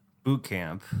in boot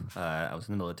camp. I was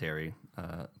in the military,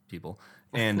 people.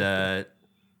 And there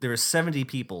were 70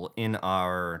 people in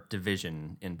our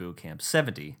division in boot camp.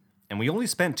 70. And we only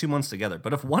spent 2 months together.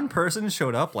 But if one person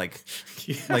showed up, like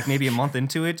maybe a month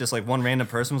into it, just like one random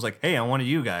person was like, "Hey, I'm one of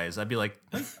you guys," I'd be like,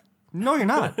 "No, you're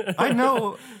not. I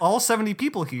know all 70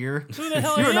 people here. Who the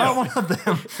hell You're are not you? one of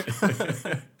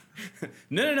them."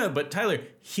 No. But Tyler,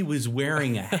 he was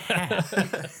wearing a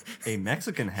hat. A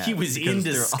Mexican hat. He was because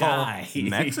in they're all disguise.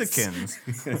 Mexicans.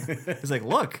 He's like,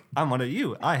 "Look, I'm one of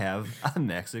you. I have a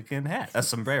Mexican hat, a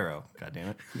sombrero." God damn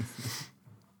it!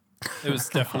 It was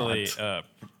definitely,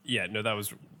 that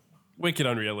was wicked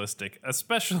unrealistic,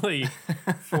 especially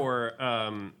for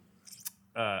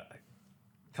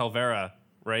Calvera,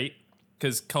 right?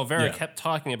 Because Calvera kept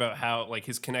talking about how, like,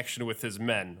 his connection with his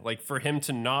men, like, for him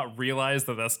to not realize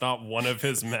that that's not one of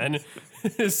his men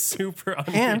is super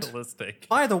unrealistic.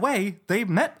 By the way, they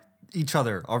met each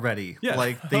other already. Yeah.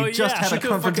 Like they just had a Chico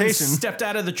confrontation. stepped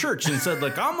out of the church and said,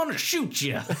 like, "I'm gonna shoot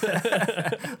you."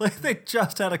 Like they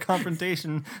just had a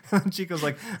confrontation. And Chico's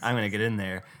like, "I'm gonna get in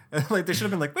there." Like they should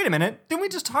have been like, "Wait a minute, didn't we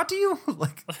just talk to you?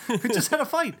 Like we just had a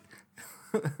fight."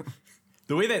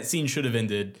 The way that scene should have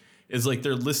ended is like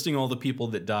they're listing all the people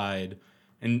that died,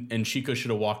 and Chico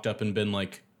should have walked up and been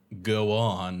like, "Go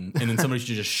on," and then somebody should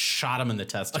have just shot him in the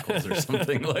testicles or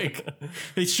something. Like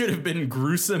it should have been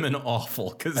gruesome and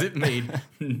awful because it made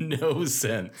no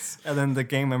sense. And then the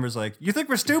gang member's like, "You think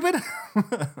we're stupid?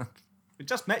 We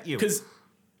just met you." Because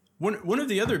one of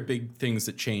the other big things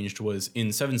that changed was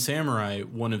in Seven Samurai,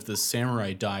 one of the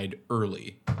samurai died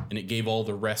early, and it gave all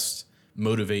the rest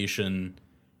motivation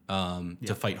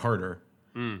to fight harder.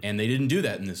 And they didn't do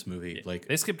that in this movie. Like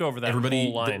They skipped over that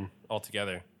whole line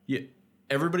altogether. Yeah,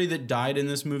 everybody that died in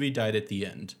this movie died at the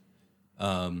end.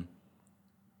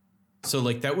 So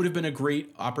like that would have been a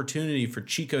great opportunity for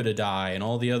Chico to die, and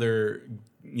all the other,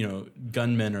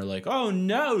 gunmen are like, "Oh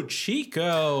no,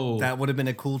 Chico!" That would have been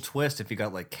a cool twist if he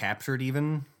got like captured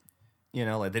even.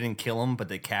 Like they didn't kill him, but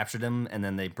they captured him, and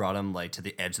then they brought him like to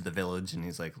the edge of the village, and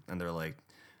he's like, and they're like,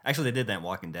 actually they did that in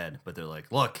Walking Dead, but they're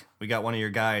like, "Look, we got one of your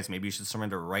guys. Maybe you should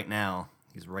surrender right now.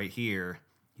 He's right here.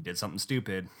 He did something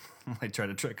stupid. Might try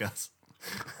to trick us."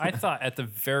 I thought at the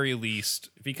very least,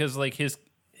 because like his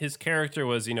character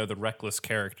was, the reckless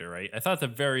character, right? I thought at the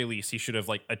very least he should have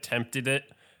like attempted it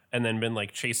and then been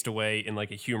like chased away in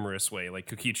like a humorous way, like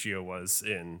Kokichio was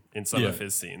in some of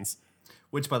his scenes.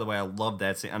 Which, by the way, I love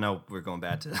that scene. I know we're going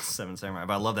back to Seven Samurai,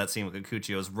 but I love that scene with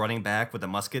Kikuchio's running back with a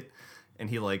musket, and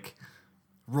he like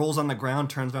rolls on the ground,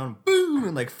 turns around, boom,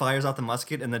 and like fires out the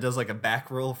musket, and then does like a back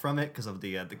roll from it because of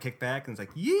the kickback, and it's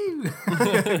like, "You!"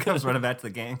 Comes running back to the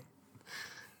gang.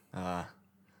 I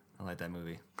like that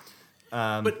movie.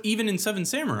 But even in Seven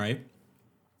Samurai,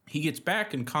 he gets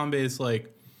back and Kanbei is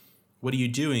like, "What are you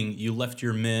doing? You left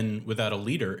your men without a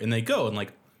leader." And they go, and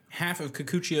like half of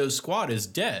Kikuchio's squad is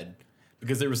dead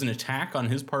because there was an attack on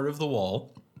his part of the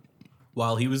wall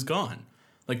while he was gone.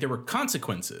 Like there were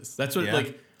consequences. That's what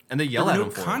and they yell there at were him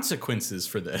no for consequences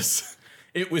for this.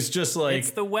 It was just like,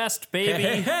 It's the West, baby.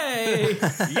 hey,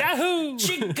 Yahoo!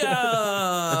 Chico.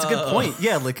 That's a good point.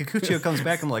 Yeah, like Kikuchio comes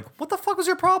back and I'm like, "What the fuck was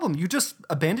your problem? You just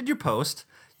abandoned your post.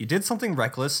 You did something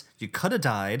reckless. You could have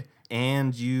died,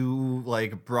 and you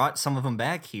like brought some of them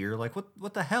back here. Like,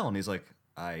 what the hell?" And he's like,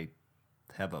 "I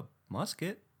have a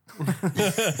musket."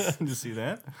 Did you see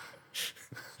that?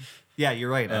 Yeah, you're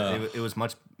right. It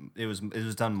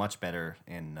was done much better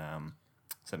in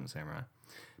Seven Samurai.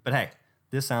 But hey,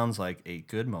 this sounds like a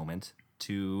good moment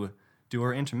to do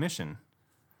our intermission.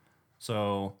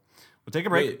 So we'll take a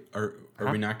break. Wait,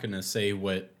 are we not going to say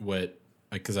what?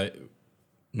 Because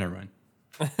never mind.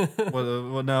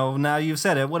 well, no. Now you've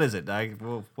said it. What is it?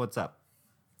 What's up?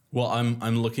 Well,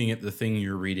 I'm looking at the thing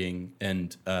you're reading,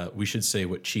 and we should say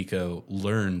what Chico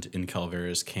learned in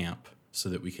Calvera's camp, so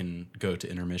that we can go to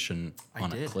intermission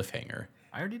on a cliffhanger.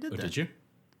 I already did that. Did you?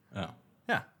 Oh,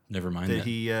 yeah. Never mind. That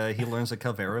he learns that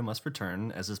Calvera must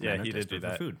return as his man he did desperate do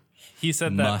for that. food. He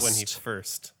said that when he Must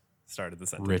first started the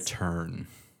sentence. return,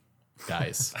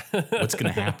 guys. What's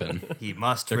going to happen? He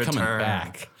must They're return. coming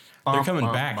back. They're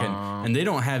coming back, and they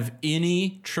don't have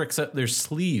any tricks up their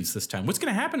sleeves this time. What's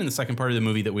going to happen in the second part of the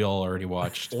movie that we all already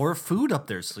watched? Or food up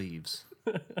their sleeves.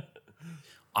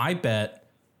 I bet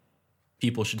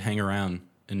people should hang around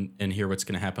and hear what's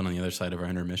going to happen on the other side of our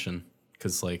intermission,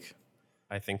 because like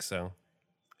I think so.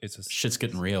 It's just shit's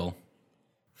getting real.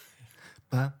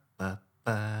 Ba, ba,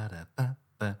 ba, da, ba,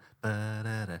 ba, ba,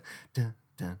 da, da, dun,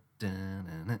 dun, dun,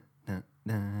 dun, dun, dun,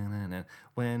 dun, dun.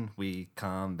 When we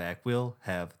come back, we'll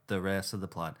have the rest of the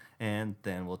plot, and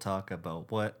then we'll talk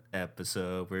about what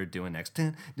episode we're doing next.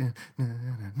 Dun, dun,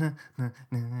 dun, dun, dun,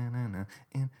 dun, dun,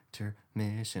 dun.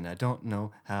 Intermission. I don't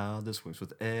know how this works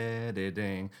with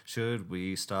editing. Should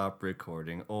we stop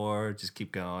recording or just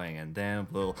keep going, and then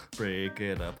we'll break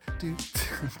it up?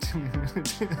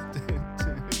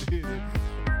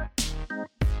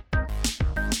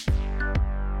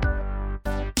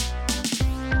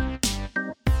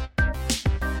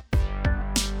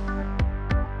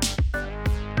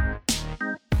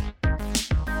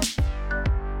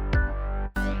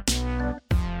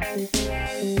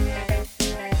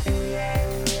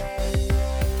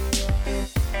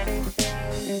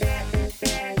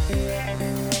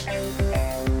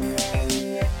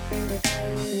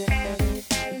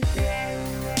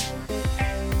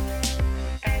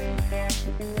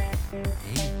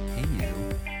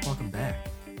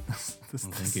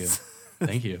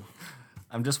 Thank you.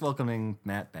 I'm just welcoming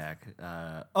Matt back.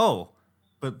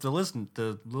 But the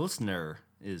listener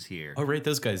is here. Oh, right,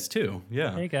 those guys too.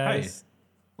 Yeah. Hey guys. Hi.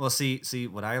 Well, see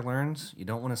what I learned. You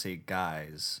don't want to say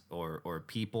guys or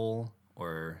people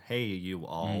or hey you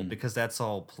all because that's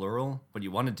all plural. What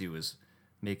you want to do is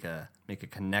make a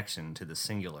connection to the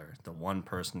singular, the one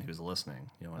person who's listening.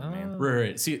 You know what I mean?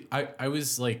 Right. See, I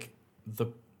was like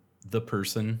the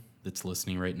person that's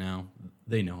listening right now.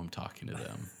 They know I'm talking to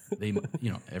them. They,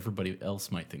 everybody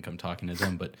else might think I'm talking to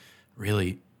them, but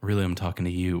really, I'm talking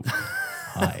to you.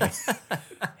 Hi.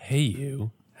 Hey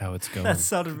you. How it's going? That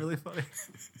sounded really funny.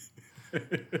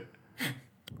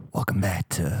 Welcome back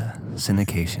to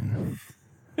Syndication.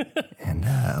 And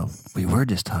we were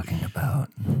just talking about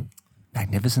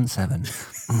Magnificent Seven.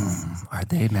 Are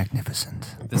they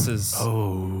magnificent? This is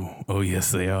Oh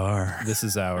yes, they are. this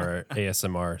is our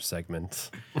ASMR segment.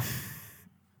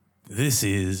 This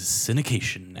is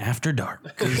Syndication After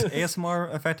Dark. Does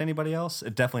ASMR affect anybody else?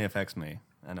 It definitely affects me.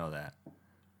 I know that.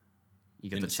 You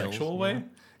get In the a chills, sexual you way? know?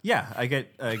 Yeah, I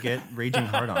get raging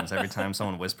hard-ons every time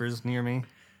someone whispers near me.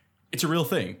 It's a real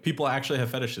thing. People actually have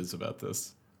fetishes about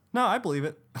this. No, I believe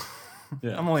it.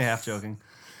 Yeah. I'm only half joking.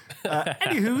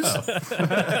 Anywho's.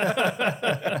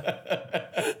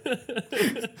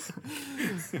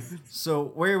 So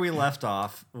where we left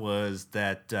off was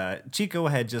that Chico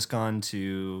had just gone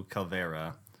to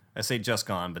Calvera. I say just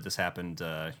gone, but this happened,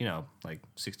 like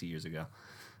 60 years ago.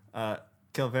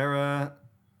 Calvera,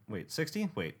 wait, 60?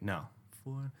 Wait, no.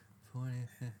 40,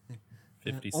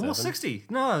 57. almost 60.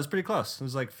 No, it was pretty close. It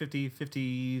was like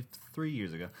 53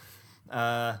 years ago.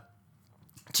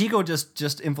 Chico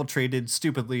just infiltrated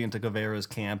stupidly into Calvera's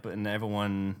camp, and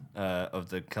everyone of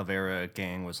the Calvera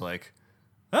gang was like,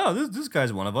 "Oh, this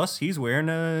guy's one of us. He's wearing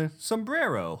a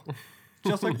sombrero,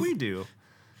 just like we do."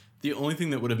 The only thing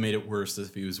that would have made it worse is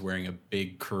if he was wearing a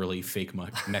big curly fake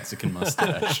Mexican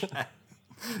mustache.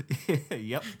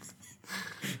 Yep.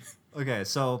 Okay,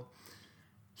 so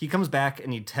he comes back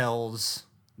and he tells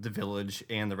the village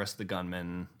and the rest of the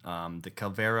gunmen that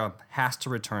Calvera has to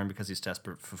return because he's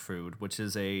desperate for food, which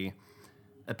is a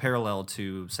parallel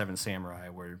to Seven Samurai,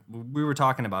 where we were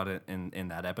talking about it in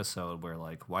that episode where,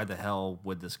 like, why the hell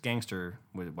would this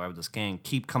why would this gang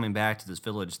keep coming back to this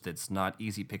village that's not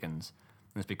easy pickings?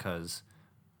 And it's because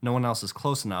no one else is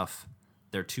close enough,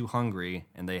 they're too hungry,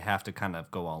 and they have to kind of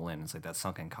go all in. It's like that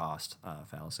sunken cost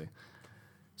fallacy.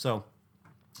 So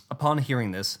upon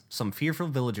hearing this, some fearful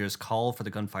villagers call for the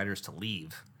gunfighters to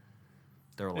leave.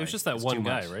 They're like, It was just that "It's one too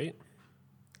guy, much." right?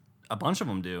 A bunch of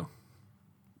them do.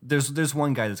 There's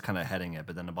one guy that's kind of heading it,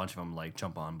 but then a bunch of them like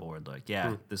jump on board. Like,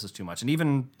 yeah, this is too much, and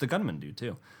even the gunmen do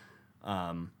too.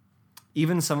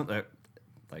 Even some of the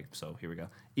so here we go.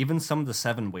 Even some of the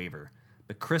seven waver,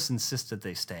 but Chris insists that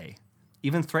they stay,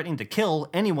 even threatening to kill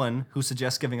anyone who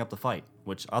suggests giving up the fight,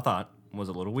 which I thought was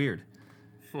a little weird.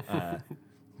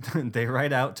 They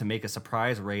ride out to make a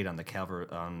surprise raid on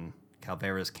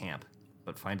Calvera's camp,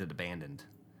 but find it abandoned.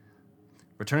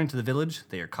 Returning to the village,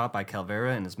 they are caught by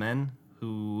Calvera and his men,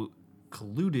 who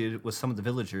colluded with some of the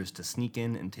villagers to sneak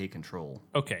in and take control.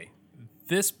 Okay.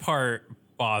 This part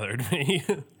bothered me.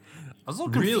 I was a little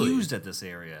confused at this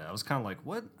area. I was kind of like,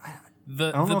 what? I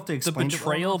don't know if they the explained it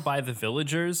well betrayal enough. by the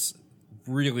villagers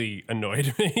really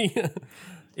annoyed me.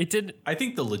 It did. I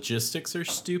think the logistics are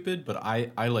stupid, but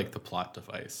I like the plot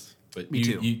device. But Me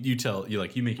too. You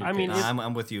make your I mean, case.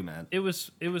 I'm with you, man. It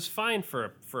was fine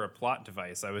for a plot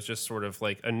device. I was just sort of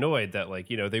like annoyed that like,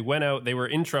 you know, they went out, they were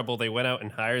in trouble, they went out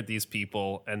and hired these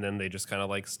people, and then they just kind of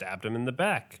like stabbed them in the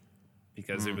back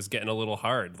because it was getting a little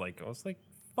hard. Like I was like,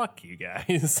 fuck you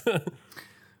guys.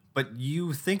 But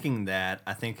you thinking that,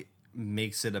 I think,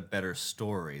 makes it a better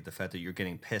story. The fact that you're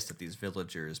getting pissed at these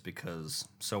villagers because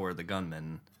so are the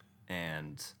gunmen,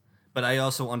 but I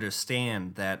also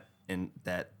understand that in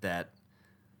that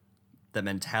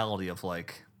mentality of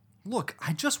like, look,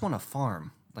 I just want to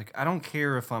farm. Like, I don't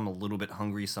care if I'm a little bit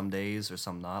hungry some days or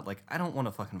some not. Like, I don't want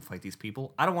to fucking fight these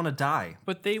people. I don't want to die.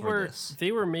 But they were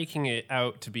making it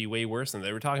out to be way worse than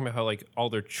they were talking about how like all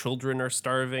their children are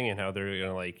starving and how they're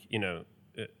gonna like, you know,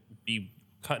 be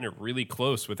cutting it really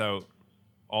close without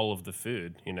all of the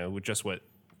food, you know, with just what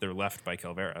they're left by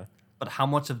Calvera. But how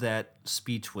much of that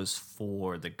speech was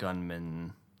for the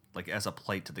gunmen, like as a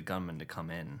plight to the gunmen to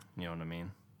come in? You know what I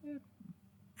mean?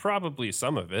 Probably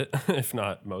some of it, if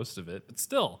not most of it. But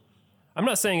still, I'm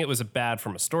not saying it was bad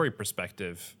from a story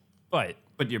perspective, but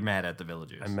you're mad at the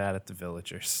villagers. I'm mad at the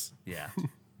villagers. Yeah.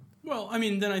 Well, I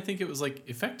mean, then I think it was like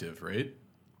effective, right?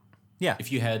 Yeah.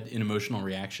 If you had an emotional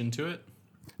reaction to it.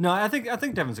 No, I think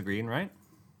Devin's agreeing, right?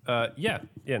 Yeah,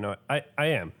 no, I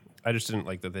am. I just didn't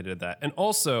like that they did that. And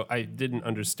also, I didn't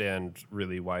understand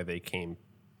really why the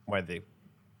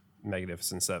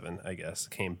Magnificent Seven, I guess,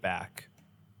 came back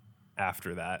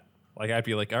after that. Like, I'd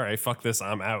be like, all right, fuck this,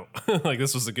 I'm out. Like,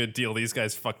 this was a good deal. These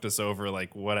guys fucked us over,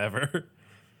 like, whatever.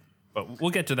 But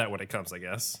we'll get to that when it comes, I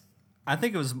guess. I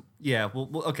think it was, yeah,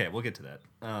 okay, we'll get to that.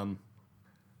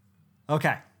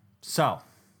 Okay, so,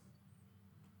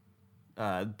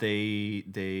 okay,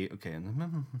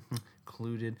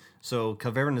 included. So,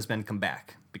 Calvera and his men come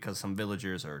back because some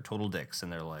villagers are total dicks,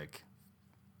 and they're like,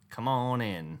 come on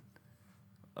in,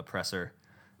 oppressor.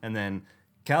 And then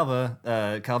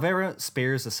Calvera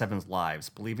spares the Seven's lives,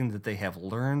 believing that they have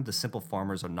learned the simple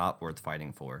farmers are not worth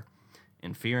fighting for,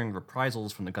 and fearing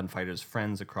reprisals from the gunfighters'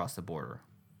 friends across the border.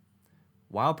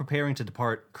 While preparing to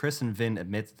depart, Chris and Vin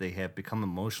admit that they have become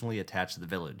emotionally attached to the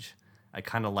village. I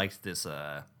kind of liked this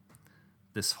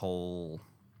whole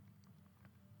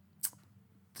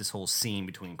scene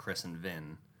between Chris and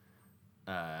Vin.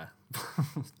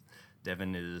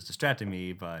 Devin is distracting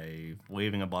me by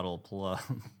waving a bottle of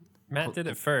Matt did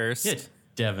it first. Yeah,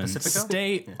 Devin, Pacifico?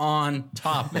 stay on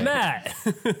topic. Matt!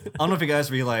 I don't know if you guys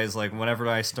realize, like, whenever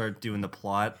I start doing the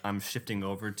plot, I'm shifting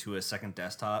over to a second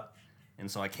desktop,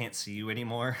 and so I can't see you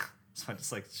anymore. So I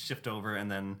just like shift over, and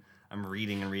then I'm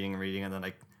reading,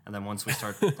 and then once we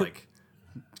start like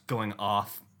going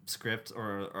off script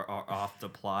or off the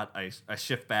plot, I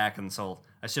shift back, and so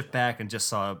I shift back and just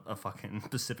saw a fucking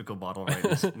Pacifico bottle right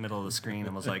in the middle of the screen,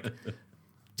 and was like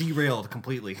derailed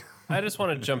completely. I just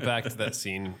want to jump back to that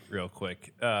scene real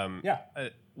quick.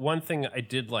 One thing I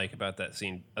did like about that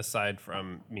scene, aside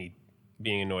from me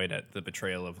being annoyed at the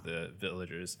betrayal of the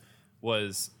villagers,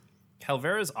 was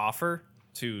Calvera's offer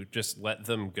to just let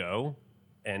them go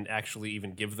and actually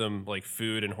even give them like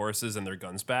food and horses and their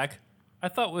guns back. I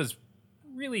thought was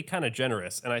really kind of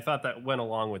generous, and I thought that went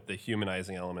along with the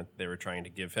humanizing element they were trying to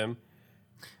give him.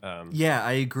 Yeah,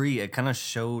 I agree. It kind of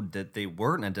showed that they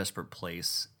weren't in a desperate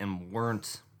place and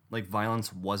weren't, like,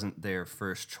 violence wasn't their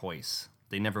first choice.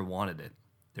 They never wanted it.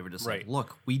 They were just like,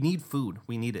 look, we need food.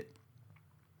 We need it.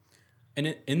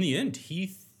 And in the end,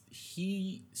 he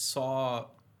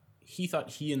thought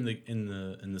he and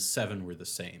the Seven were the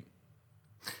same.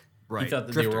 Right. He thought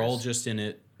that they were all just in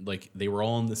it, like they were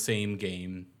all in the same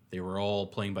game. They were all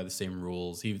playing by the same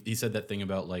rules. He said that thing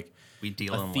about like we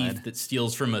deal a in thief lead. that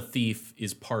steals from a thief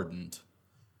is pardoned.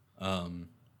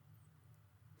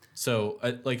 So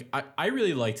I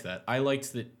really liked that. I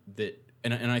liked that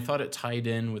and I thought it tied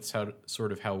in with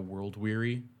how world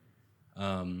weary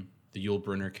the Yul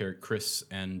Brynner character Chris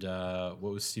and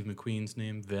what was Steve McQueen's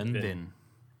name? Vin.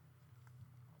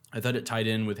 I thought it tied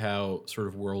in with how sort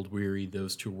of world weary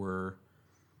those two were,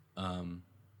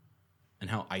 and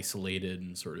how isolated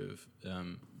and sort of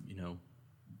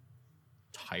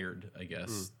tired, I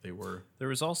guess they were. There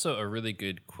was also a really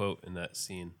good quote in that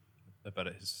scene about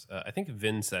it. I think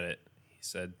Vin said it. He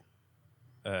said,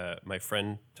 my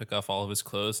friend took off all of his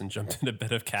clothes and jumped in a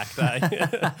bed of cacti.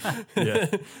 Yeah.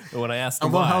 And when I asked him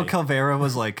I love why, how Calvera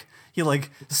was like, he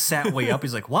like sat way up.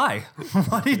 He's like, why?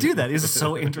 Why did he do that? He's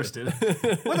so interested.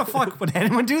 Why the fuck would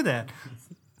anyone do that?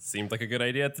 seemed like a good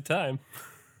idea at the time.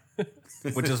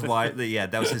 Which is why,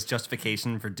 that was his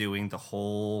justification for doing the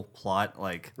whole plot.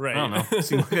 Like, Right. I don't know, it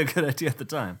seemed like a good idea at the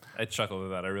time. I chuckled at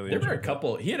that. I really There were enjoyed a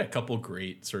couple. He had a couple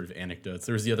great sort of anecdotes.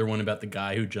 There was the other one about the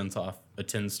guy who jumps off a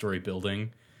 10-story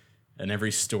building, and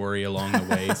every story along the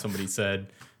way, somebody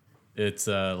said, "It's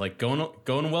like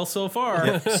going well so far."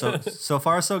 Yep. So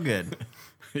far, so good.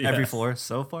 Yeah. Every floor,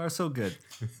 so far, so good.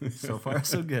 So far,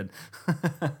 so good.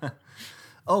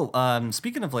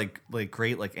 Speaking of like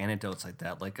great like anecdotes like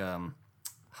that, like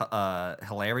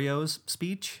Hilario's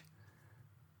speech.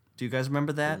 Do you guys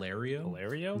remember that? Hilario.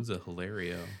 Hilario? Who's a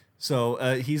Hilario?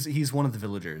 So he's one of the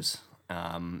villagers,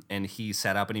 and he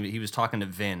sat up and he was talking to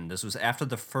Vin. This was after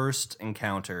the first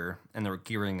encounter, and they were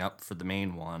gearing up for the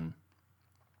main one.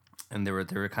 And they were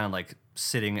kind of like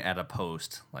sitting at a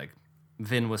post. Like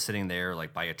Vin was sitting there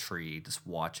like by a tree, just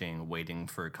watching, waiting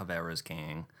for Caveira's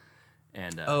gang.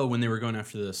 And When they were going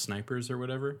after the snipers or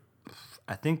whatever.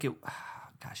 I think it.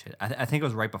 Gosh, I think it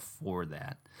was right before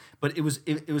that, but it was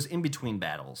in between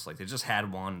battles. Like they just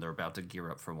had one, they're about to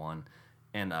gear up for one,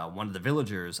 and one of the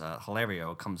villagers,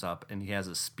 Hilario, comes up and he has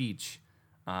a speech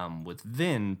with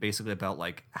Vin, basically about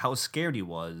like how scared he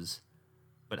was,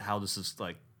 but how this is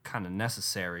like kind of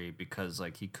necessary because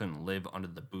like he couldn't live under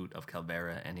the boot of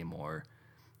Caveira anymore.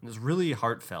 It was really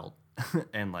heartfelt,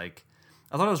 and like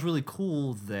I thought it was really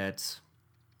cool that.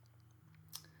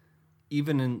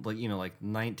 Even in like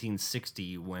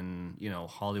 1960 when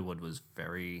Hollywood was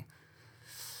very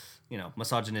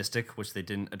misogynistic, which they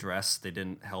didn't address, they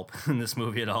didn't help in this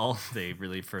movie at all. They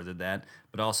really furthered that,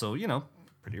 but also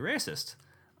pretty racist.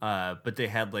 But they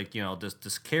had like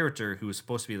this character who was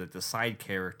supposed to be like the side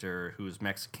character who was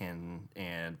Mexican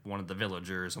and one of the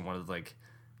villagers and one of like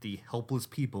the helpless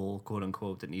people, quote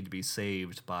unquote, that need to be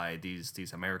saved by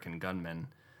these American gunmen.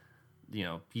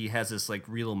 He has this like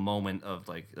real moment of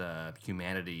like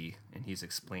humanity, and he's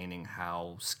explaining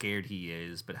how scared he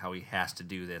is, but how he has to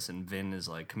do this. And Vin is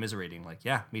like commiserating, like,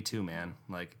 yeah, me too, man.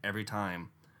 Like every time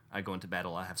I go into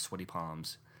battle, I have sweaty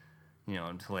palms.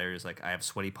 And Hilarious, like, I have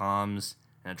sweaty palms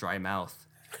and a dry mouth.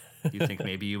 You think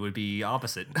maybe you would be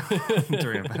opposite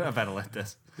during a battle like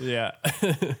this? Yeah.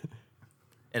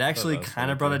 It actually that was kind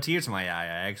really of brought cool. a tear to my eye.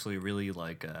 I actually really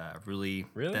like, really.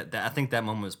 Really? I think that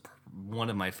moment was one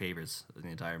of my favorites in the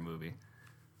entire movie.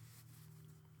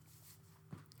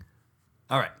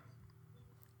 All right.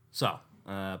 So,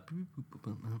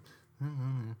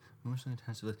 emotionally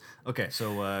attached to the. Okay,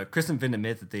 so Chris and Vin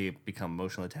admit that they become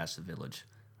emotionally attached to the village.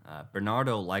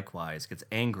 Bernardo likewise gets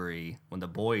angry when the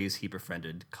boys he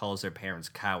befriended calls their parents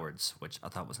cowards, which I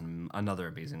thought was another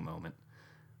amazing moment.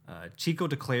 Chico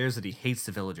declares that he hates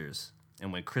the villagers,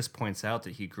 and when Chris points out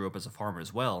that he grew up as a farmer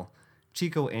as well,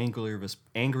 Chico angrily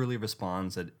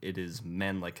responds that it is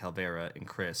men like Caveira and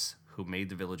Chris who made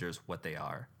the villagers what they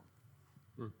are.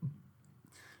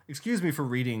 Excuse me for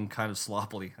reading kind of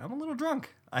sloppily. I'm a little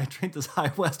drunk. I drank this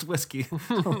High West whiskey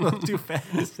a little too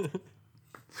fast.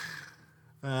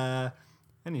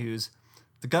 Anywho's,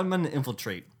 the gunmen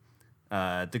infiltrate.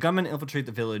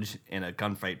 The village, and a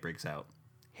gunfight breaks out.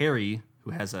 Harry,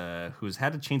 who's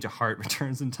had to change a heart,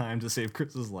 returns in time to save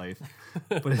Chris's life,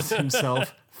 but is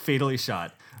himself fatally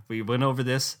shot. We went over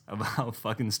this about how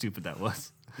fucking stupid that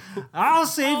was. I'll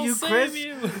save you, Chris.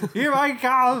 you. Here I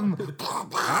come.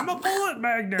 I'm a bullet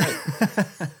magnet.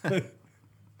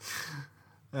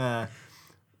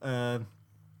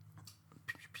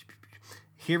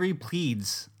 Harry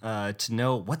pleads to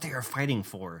know what they are fighting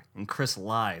for, and Chris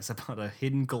lies about a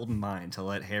hidden golden mine to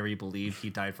let Harry believe he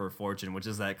died for a fortune, which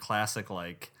is that classic,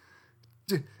 like,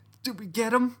 did we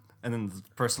get him? And then the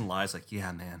person lies like,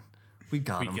 yeah, man, we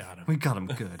got him. We got him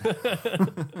good.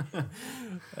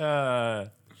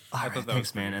 I thought that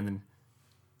Thanks, was man. And then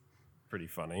pretty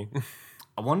funny.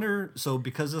 I wonder, so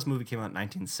because this movie came out in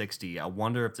 1960, I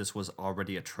wonder if this was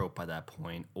already a trope by that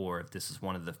point, or if this is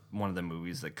one of the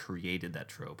movies that created that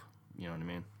trope. You know what I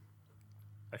mean?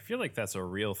 I feel like that's a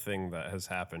real thing that has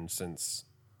happened since,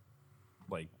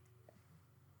 like,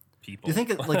 people. Do you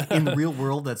think, like, in the real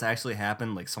world that's actually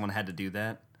happened? Like, someone had to do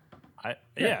that?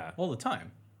 Yeah. all the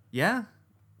time. Yeah?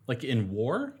 Like in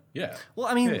war? Yeah. Well,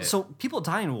 I mean, Yeah. so people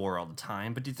die in war all the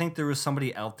time, but do you think there was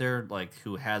somebody out there, like,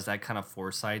 who has that kind of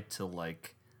foresight to,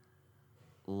 like,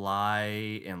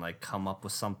 lie and, like, come up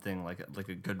with something like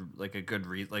a good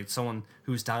read, like someone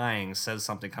who's dying says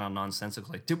something kind of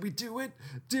nonsensical, like, did we do it?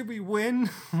 Did we win?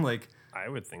 Like, I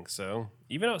would think so.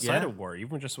 Even outside Yeah. of war,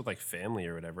 even just with like family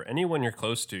or whatever, anyone you're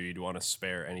close to, you'd want to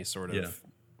spare any sort of,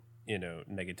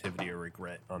 negativity or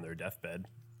regret on their deathbed.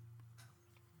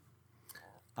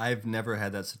 I've never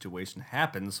had that situation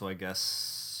happen, so I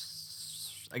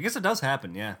guess it does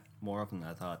happen, yeah, more often than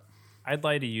I thought. I'd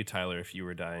lie to you, Tyler, if you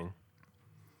were dying.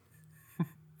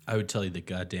 I would tell you the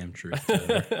goddamn truth,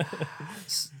 Tyler.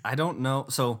 I don't know.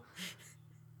 So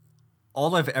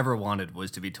all I've ever wanted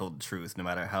was to be told the truth, no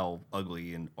matter how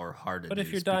ugly or hard it is. But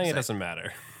if you're dying, it doesn't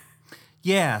matter.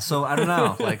 Yeah, so I don't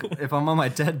know. Like, if I'm on my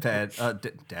dead bed,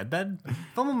 dead bed?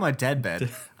 If I'm on my dead bed,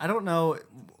 I don't know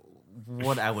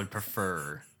what I would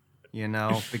prefer, you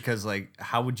know? Because, like,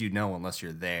 how would you know unless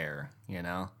you're there, you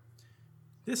know?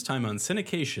 This time on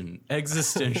Syndication,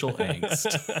 Existential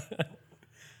Angst.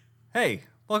 Hey,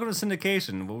 welcome to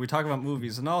Syndication, where we talk about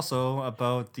movies and also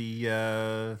about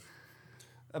the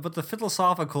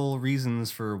philosophical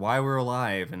reasons for why we're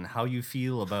alive and how you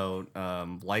feel about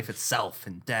life itself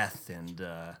and death and.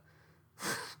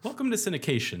 Welcome to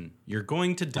Syndication. You're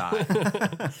going to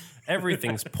die.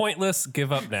 Everything's pointless.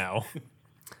 Give up now.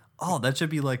 Oh, that should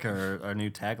be like our new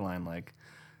tagline, like,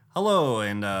 hello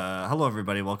and hello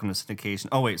everybody, welcome to Syndication.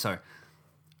 Oh wait, sorry.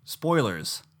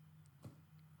 Spoilers.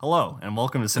 Hello and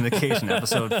welcome to Syndication,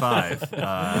 episode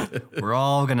 5. We're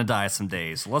all gonna die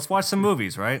someday, so let's watch some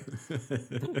movies, right?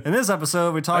 In this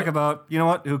episode, we talk about, you know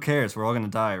what? Who cares? We're all gonna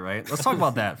die, right? Let's talk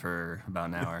about that for about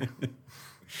an hour.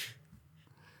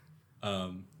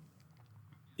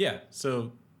 Yeah,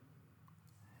 so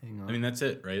Hang on. I mean that's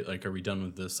it, right? Like, are we done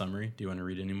with the summary? Do you want to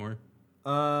read any more?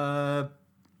 Uh, I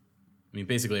mean,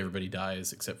 basically everybody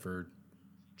dies except for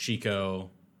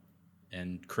Chico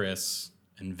and Chris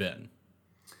and Vin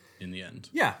in the end.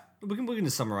 yeah, we can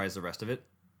just summarize the rest of it.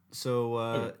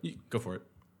 So, Go for it.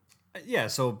 yeah,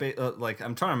 so like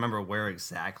I'm trying to remember where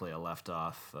exactly I left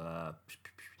off.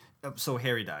 So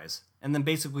Harry dies, and then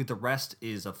basically the rest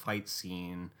is a fight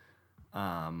scene,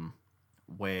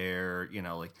 where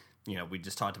we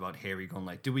just talked about Harry going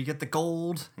like, "Did we get the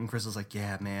gold?" And Chris is like,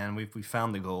 "Yeah, man, we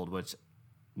found the gold, which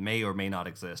may or may not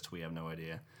exist. We have no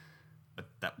idea, but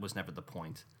that was never the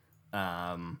point."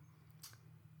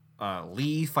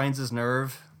 Lee finds his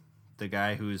nerve. The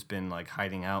guy who's been like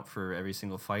hiding out for every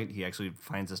single fight, he actually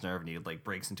finds his nerve and he like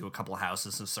breaks into a couple of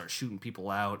houses and starts shooting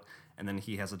people out. And then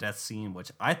he has a death scene,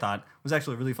 which I thought was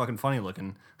actually really fucking funny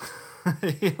looking.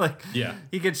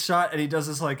 He gets shot and he does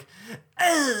this like,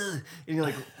 and he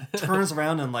like turns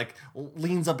around and like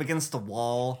leans up against the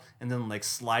wall and then like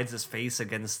slides his face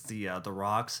against the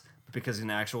rocks. Because he's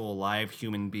an actual live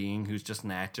human being who's just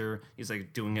an actor, he's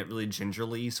like doing it really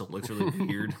gingerly, so it looks really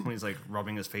weird when he's like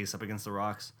rubbing his face up against the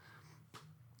rocks.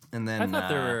 And then I thought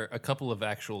there were a couple of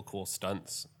actual cool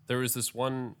stunts. There was this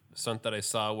one stunt that I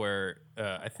saw where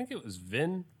I think it was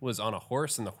Vin was on a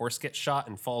horse and the horse gets shot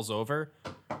and falls over,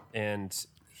 and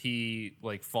he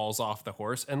like falls off the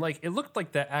horse, and like it looked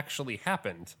like that actually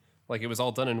happened. Like it was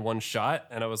all done in one shot,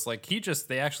 and I was like,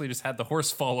 they actually just had the horse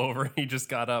fall over and he just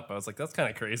got up. I was like, that's kind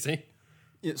of crazy.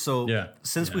 Yeah,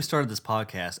 since we started this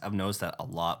podcast, I've noticed that a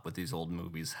lot with these old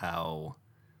movies, how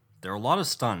there are a lot of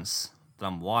stunts that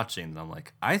I'm watching that I'm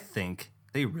like, I think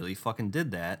they really fucking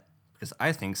did that because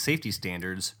I think safety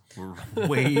standards were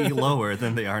way lower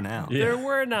than they are now. Yeah. There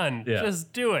were none. Yeah.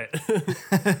 Just do it.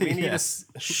 We need to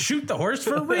shoot the horse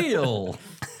for real.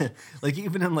 Like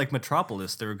even in like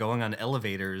Metropolis, they were going on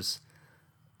elevators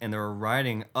and they were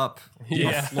riding up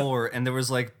the floor and there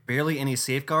was like barely any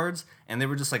safeguards and they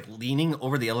were just like leaning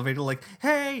over the elevator like,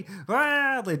 hey,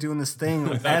 like doing this thing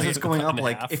as it's going up.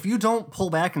 Like if you don't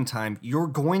pull back in time, you're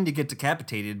going to get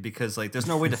decapitated because like there's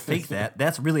no way to fake that.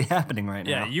 That's really happening right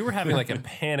now. Yeah, you were having like a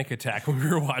panic attack when we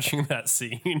were watching that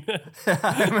scene.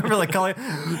 I remember like calling,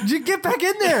 get back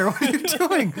in there. What are you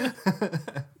doing?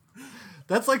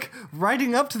 That's like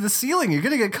riding up to the ceiling. You're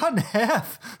going to get cut in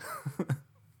half.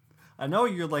 I know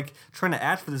you're like trying to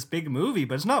act for this big movie,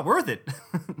 but it's not worth it.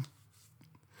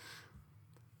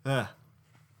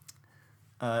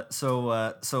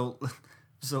 So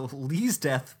Lee's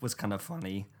death was kind of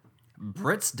funny.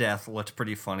 Britt's death looked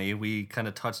pretty funny. We kind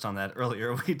of touched on that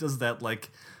earlier. He does that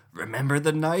like, remember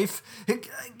the knife?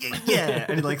 Yeah,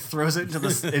 and he like throws it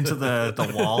into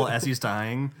the wall as he's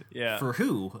dying. Yeah. For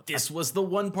who? This was the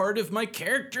one part of my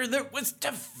character that was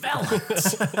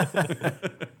developed.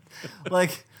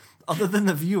 Like, other than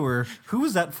the viewer, who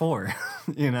was that for?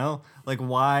 You know? Like,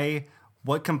 why?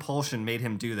 What compulsion made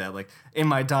him do that? Like, in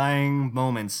my dying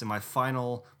moments, in my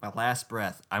last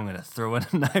breath, I'm going to throw in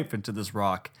a knife into this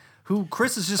rock. Who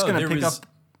Chris is just going to pick up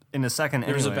in a second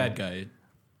There was a bad guy.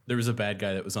 There was a bad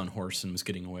guy that was on horse and was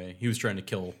getting away. He was trying to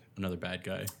kill another bad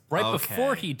guy. Right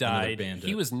before he died,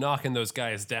 he was knocking those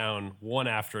guys down one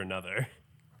after another.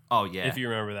 Oh, yeah. If you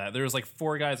remember that. There was like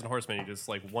 4 guys on horsemen. He just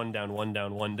like one down, one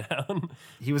down, one down.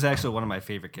 He was actually one of my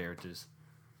favorite characters.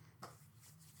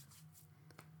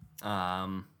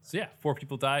 So yeah, 4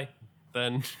 people die.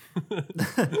 Then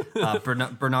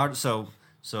Bernard. So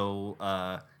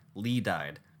Lee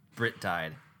died. Britt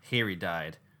died. Harry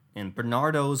died. And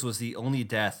Bernardo's was the only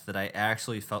death that I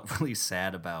actually felt really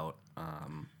sad about.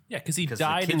 Yeah, because he 'cause the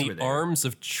died in kids were the there. arms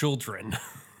of children.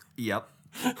 Yep.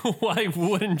 Why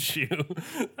wouldn't you?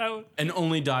 And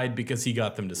only died because he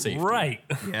got them to safety. Right.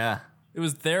 Yeah. It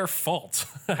was their fault,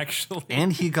 actually.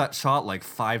 And he got shot like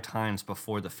 5 times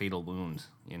before the fatal wound,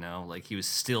 you know? Like, he was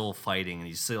still fighting, and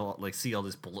you still, like, see all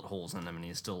these bullet holes in him, and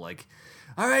he's still like,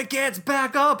 all right, kids,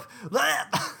 back up!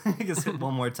 He gets hit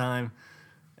one more time.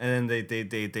 And then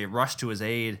they rush to his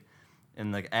aid,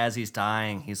 and, like, as he's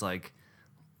dying, he's like,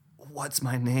 what's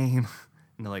my name?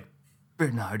 And they're like,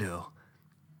 Bernardo.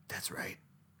 That's right.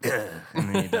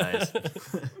 And then he dies.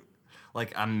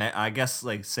 Like, I guess,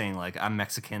 like, saying, like, I'm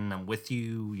Mexican, I'm with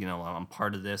you, you know, I'm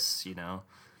part of this, you know.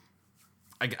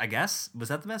 I guess? Was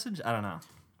that the message? I don't know.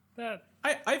 That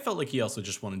I felt like he also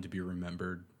just wanted to be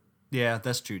remembered. Yeah,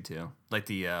 that's true, too. Like,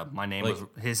 the,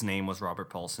 his name was Robert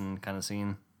Paulson kind of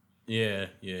scene. Yeah.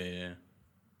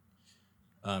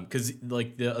 Because,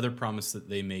 like, the other promise that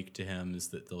they make to him is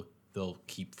that they'll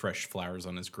keep fresh flowers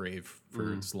on his grave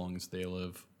for as long as they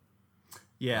live.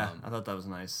 Yeah, I thought that was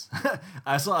nice.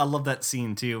 I love that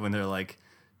scene, too, when they're like,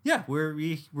 yeah,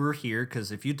 we're here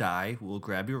because if you die, we'll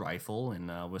grab your rifle and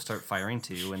we'll start firing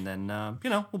too, and then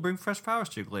we'll bring fresh flowers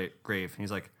to your grave. And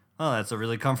he's like, oh, that's a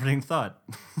really comforting thought.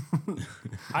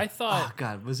 I thought. Oh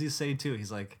God, what does he say too?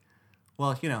 He's like,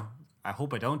 well, I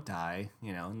hope I don't die.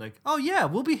 And like, oh yeah,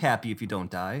 we'll be happy if you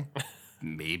don't die.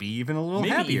 Maybe even a little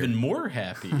Maybe happier. even more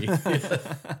happy.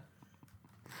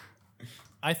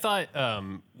 I thought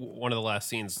one of the last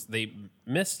scenes they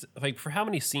missed, like, for how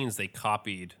many scenes they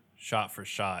copied shot for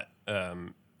shot.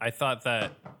 I thought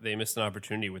that they missed an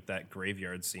opportunity with that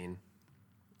graveyard scene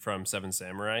from Seven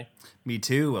Samurai. Me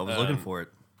too. I was looking for it.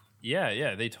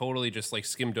 Yeah, they totally just like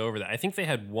skimmed over that. I think they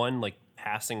had one like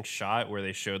passing shot where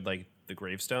they showed like the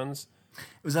gravestones.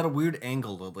 It was at a weird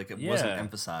angle though, like it wasn't Yeah.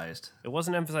 emphasized. It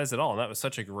wasn't emphasized at all, and that was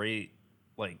such a great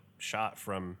like shot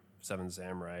from Seven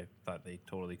Samurai. I thought they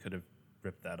totally could have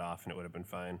ripped that off and it would have been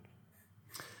fine.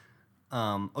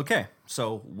 Okay,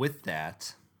 so with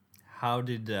that, how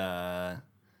did Devin?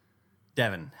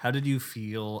 How did you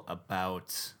feel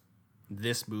about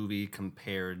this movie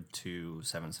compared to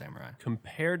Seven Samurai?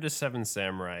 Compared to Seven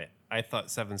Samurai, I thought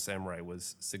Seven Samurai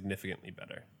was significantly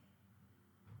better.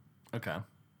 Okay.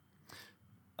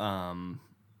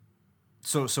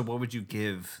 So what would you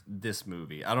give this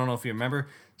movie? I don't know if you remember.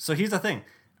 So here's the thing.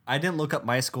 I didn't look up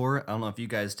my score. I don't know if you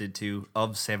guys did too,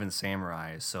 of Seven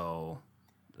Samurai. So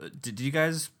did you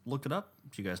guys look it up?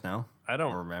 Do you guys know? I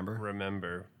don't Or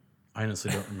remember. I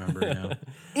honestly don't remember now.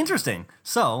 Interesting.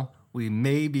 So we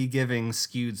may be giving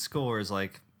skewed scores.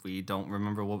 Like, we don't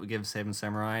remember what we give Seven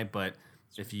Samurai, but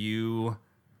if you...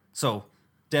 So,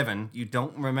 Devin, you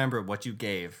don't remember what you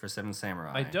gave for Seven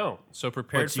Samurai. I don't. So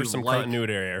prepared But for you some like-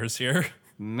 continuity errors here.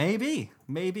 Maybe.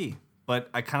 But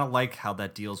I kind of like how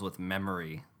that deals with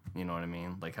memory. You know what I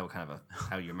mean? Like how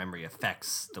how your memory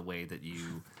affects the way that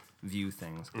you view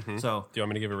things. So Do you want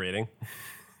me to give a rating?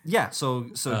 yeah. So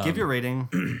give your rating.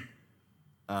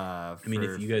 I mean,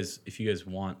 if you guys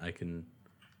want, I can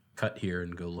cut here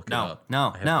and go look it No, up.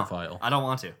 no, I have no. the file. I don't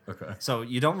want to. Okay. So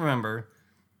you don't remember,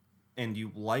 and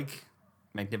you like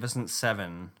Magnificent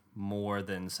Seven more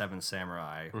than Seven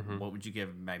Samurai. What would you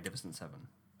give Magnificent Seven?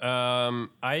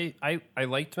 I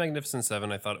liked Magnificent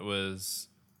Seven. I thought it was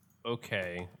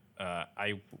okay.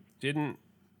 I didn't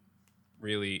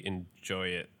really enjoy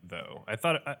it though. I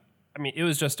mean, it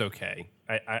was just okay.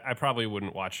 I probably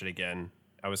wouldn't watch it again.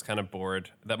 I was kind of bored.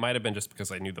 That might have been just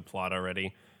because I knew the plot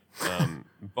already.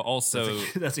 But also,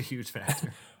 That's a huge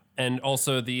factor. and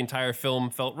also the entire film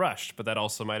felt rushed. But that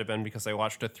also might have been because I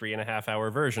watched a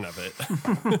 3.5-hour version of it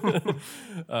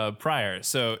prior.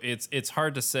 So it's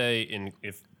hard to say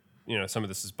if some of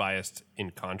this is biased in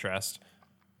contrast.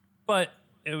 But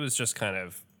it was just kind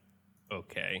of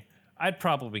okay. I'd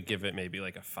probably give it maybe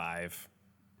like a 5.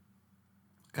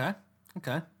 Okay.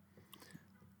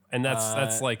 And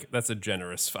that's a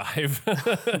generous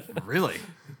 5. Really?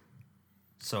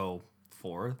 So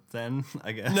 4 then,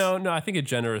 I guess. No, I think a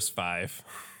generous 5.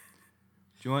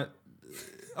 Do you want?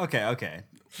 Okay.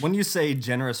 When you say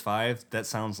generous 5, that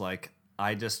sounds like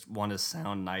I just want to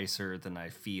sound nicer than I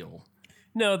feel.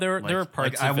 No, there are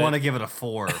parts. I of want to it. give it a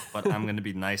 4, but I'm going to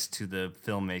be nice to the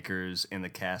filmmakers and the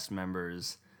cast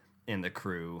members and the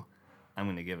crew. I'm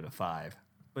going to give it a 5.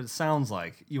 But it sounds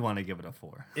like you want to give it a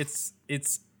 4. It's.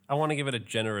 I want to give it a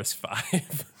generous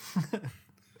 5.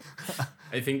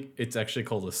 I think it's actually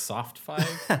called a soft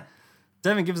 5.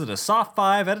 Devin gives it a soft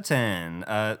 5 out of 10.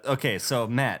 Okay, so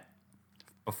Matt,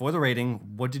 before the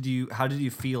rating, how did you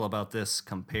feel about this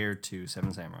compared to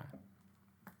Seven Samurai?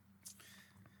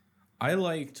 I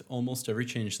liked almost every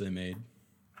change they made.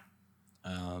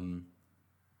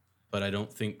 But I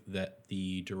don't think that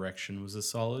the direction was as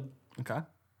solid. Okay.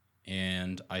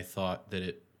 And I thought that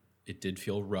it did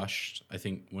feel rushed. I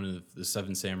think one of the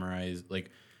Seven Samurais,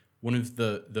 like one of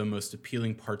the most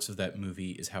appealing parts of that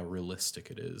movie is how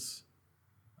realistic it is,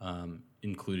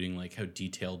 including like how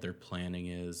detailed their planning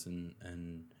is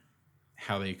and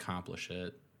how they accomplish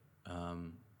it.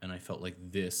 And I felt like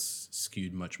this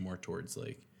skewed much more towards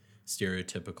like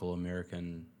stereotypical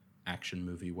American action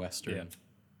movie Western.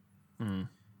 Yeah.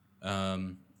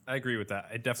 I agree with that.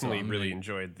 I definitely really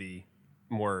enjoyed the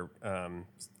more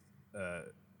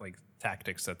like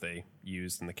tactics that they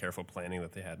used and the careful planning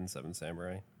that they had in Seven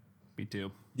Samurai. Me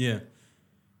too. Yeah.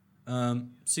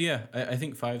 So yeah, I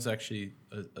think 5's actually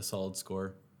a solid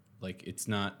score. Like it's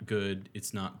not good,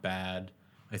 it's not bad.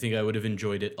 I think I would have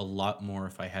enjoyed it a lot more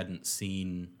if I hadn't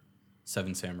seen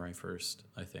Seven Samurai first,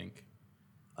 I think.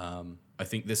 I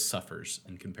think this suffers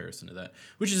in comparison to that,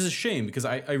 which is a shame because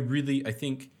I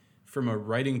think from a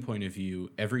writing point of view,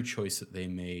 every choice that they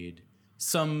made,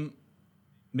 some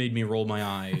made me roll my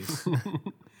eyes.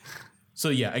 So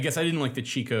yeah, I guess I didn't like the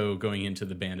Chico going into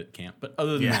the bandit camp, but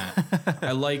other than that,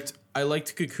 I liked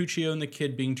Kikuchio and the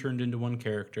kid being turned into one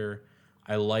character.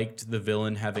 I liked the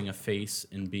villain having a face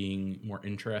and being more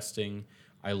interesting.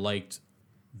 I liked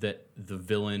that the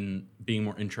villain being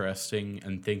more interesting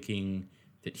and thinking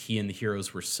that he and the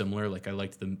heroes were similar. Like I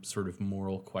liked the sort of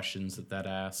moral questions that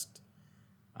asked.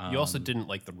 You also didn't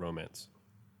like the romance.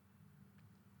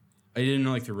 I didn't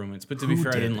like the romance, but to be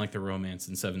fair, I didn't like the romance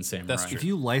in Seven Samurai. That's true. If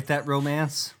you like that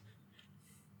romance,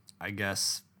 I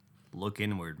guess look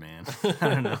inward, man. I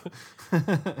don't know.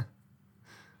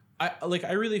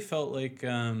 I really felt like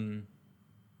that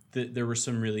there were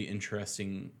some really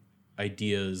interesting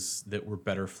ideas that were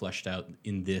better fleshed out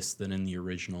in this than in the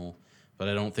original, but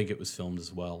I don't think it was filmed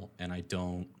as well, and I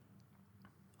don't.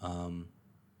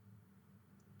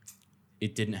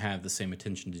 It didn't have the same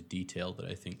attention to detail that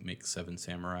I think makes Seven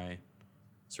Samurai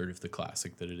sort of the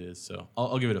classic that it is. So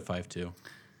I'll give it a 5 too,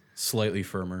 slightly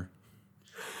firmer.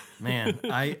 Man,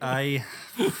 I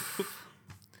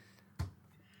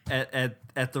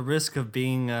at the risk of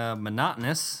being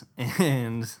monotonous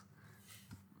and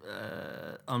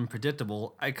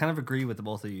unpredictable, I kind of agree with the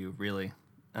both of you. Really,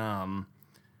 I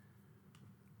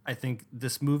think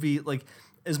this movie, like,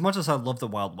 as much as I love the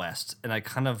Wild West, and I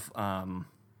kind of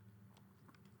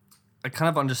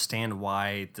understand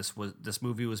why this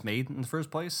movie was made in the first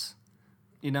place.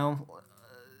 You know,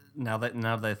 now that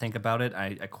I think about it,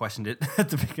 I questioned it at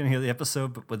the beginning of the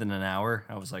episode, but within an hour,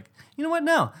 I was like, you know what?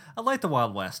 No, I like the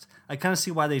Wild West. I kind of see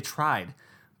why they tried,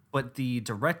 but the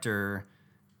director,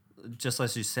 just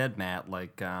as you said, Matt,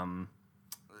 like,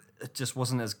 it just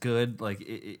wasn't as good. Like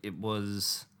it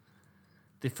was,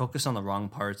 they focused on the wrong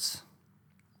parts.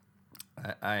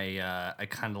 I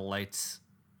kind of liked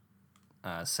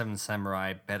Seven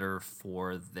Samurai better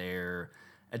for their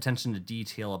attention to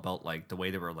detail about like the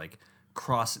way they were like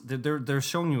they're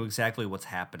showing you exactly what's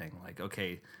happening. Like,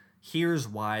 okay, here's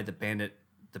why the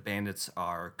bandits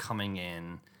are coming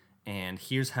in, and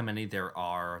here's how many there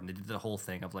are. And they did the whole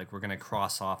thing of like, we're gonna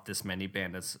cross off this many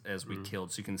bandits as we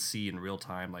killed, so you can see in real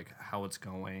time like how it's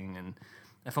going. And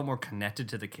I felt more connected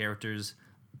to the characters.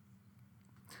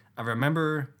 I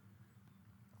remember.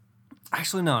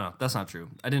 Actually, no, that's not true.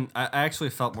 I actually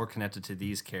felt more connected to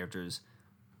these characters.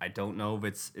 I don't know if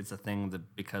it's a thing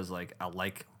that because like I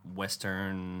like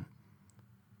Western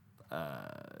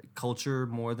culture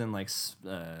more than like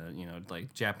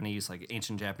like Japanese, like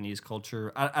ancient Japanese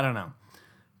culture. I don't know,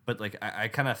 but like I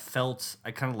kind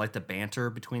of like the banter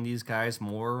between these guys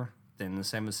more than the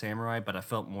Seven Samurai. But I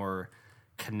felt more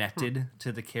connected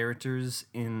to the characters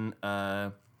in.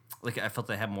 Like, I felt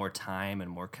they had more time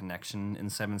and more connection in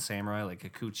Seven Samurai, like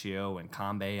Kikuchio and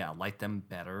Kanbei. I liked them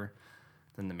better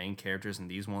than the main characters in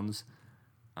these ones.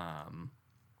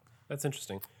 That's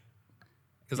interesting.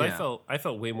 Because I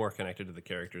felt way more connected to the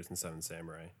characters in Seven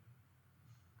Samurai.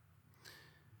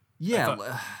 Yeah,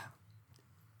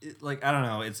 I don't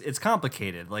know. It's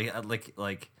complicated. Like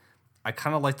I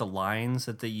kind of like the lines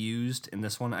that they used in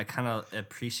this one. I kind of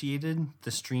appreciated the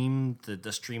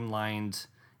streamlined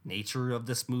nature of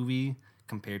this movie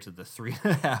compared to the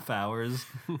 3.5 hours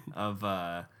of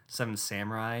Seven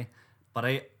Samurai, but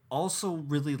I also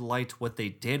really liked what they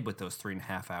did with those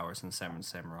 3.5 hours in Seven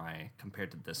Samurai compared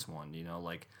to this one. You know,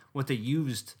 like what they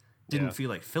used didn't feel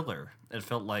like filler. It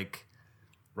felt like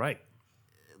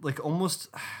almost.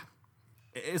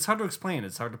 It's hard to explain.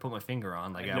 It's hard to put my finger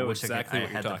on. Like, I wish exactly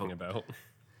what you're talking about.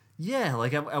 Yeah,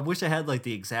 like I wish I had like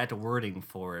the exact wording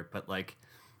for it, but like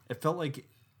it felt like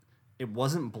it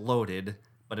wasn't bloated,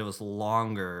 but it was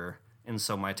longer and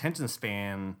so my attention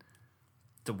span,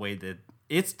 the way that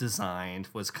it's designed,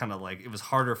 was kind of like, it was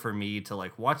harder for me to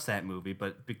like watch that movie.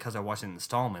 But because I watched it in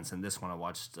installments, and this one I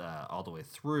watched all the way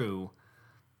through,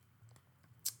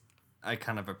 I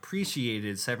kind of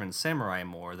appreciated Seven Samurai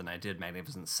more than I did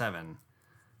Magnificent Seven.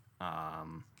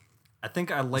 I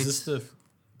think I liked.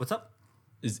 What's up?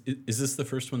 Is this the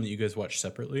first one that you guys watched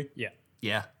separately? Yeah.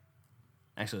 Yeah,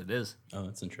 actually, it is. Oh,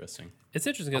 that's interesting. It's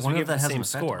interesting because we gave the same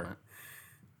score.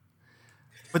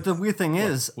 But the weird thing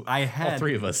is, I had all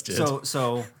three of us did.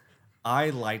 So I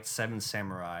liked Seven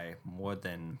Samurai more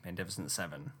than Magnificent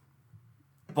Seven,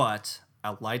 but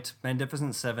I liked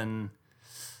Magnificent Seven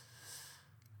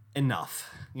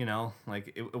enough. You know,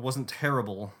 like it wasn't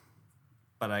terrible,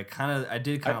 but I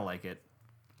did kind of like it.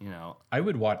 You know, I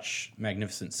would watch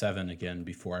Magnificent Seven again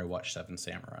before I watched Seven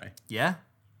Samurai. Yeah.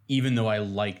 Even though I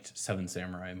liked Seven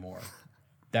Samurai more,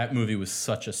 that movie was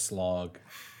such a slog.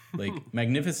 Like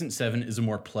Magnificent Seven is a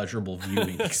more pleasurable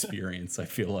viewing experience. I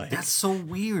feel like that's so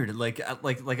weird. Like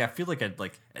I feel like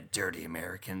a dirty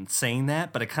American saying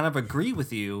that, but I kind of agree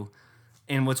with you.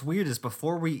 And what's weird is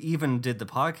before we even did the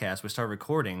podcast, we started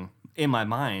recording. In my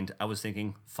mind, I was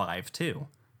thinking 5 too.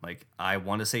 Like I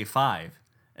want to say 5.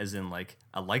 As in, like,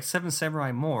 I like Seven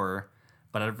Samurai more,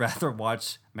 but I'd rather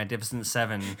watch Magnificent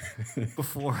Seven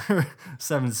before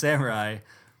Seven Samurai.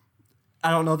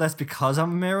 I don't know if that's because I'm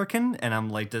American and I'm,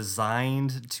 like,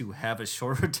 designed to have a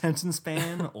shorter attention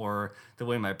span or the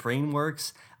way my brain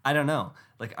works. I don't know.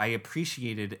 Like, I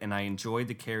appreciated and I enjoyed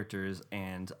the characters,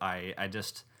 and I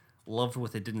just loved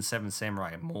what they did in Seven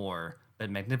Samurai more. But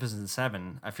Magnificent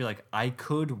Seven, I feel like I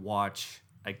could watch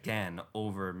again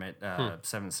over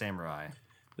Seven Samurai.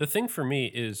 The thing for me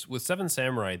is with Seven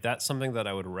Samurai, that's something that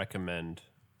I would recommend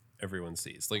everyone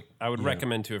sees. Like I would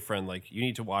recommend to a friend, like, you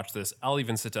need to watch this. I'll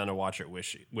even sit down and watch it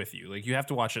with you. Like you have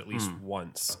to watch it at least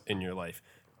once in your life.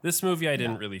 This movie, I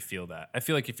didn't really feel that. I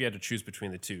feel like if you had to choose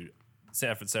between the two,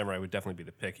 Seven Samurai would definitely be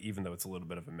the pick, even though it's a little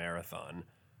bit of a marathon.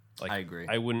 Like I agree.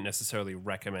 I wouldn't necessarily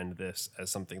recommend this as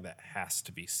something that has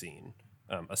to be seen,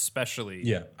 especially.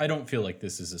 Yeah, I don't feel like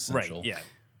this is essential. Right. Yeah.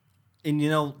 And you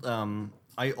know,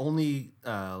 I only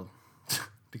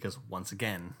because once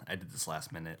again I did this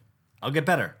last minute. I'll get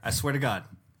better. I swear to God,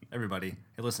 everybody.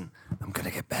 Hey, listen, I'm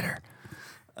gonna get better.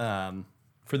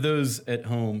 For those at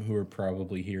home who are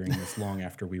probably hearing this long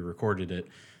after we recorded it,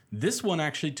 this one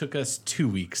actually took us 2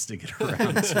 weeks to get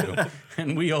around to,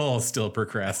 and we all still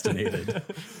procrastinated.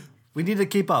 We need to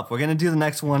keep up. We're gonna do the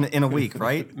next one in a week,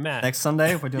 right? Matt. Next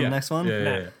Sunday we're doing the next one.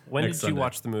 Matt, when Next did you Sunday.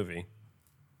 watch the movie?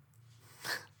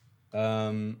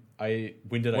 When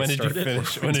did When I did start you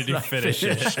finish? When did you finish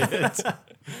it?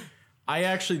 I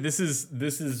actually this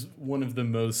is one of the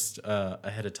most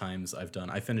ahead of times I've done.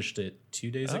 I finished it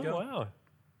 2 days ago. Oh wow,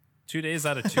 2 days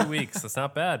out of 2 weeks. That's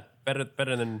not bad. Better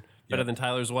than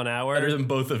Tyler's 1 hour. Better than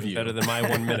both of you. Better than my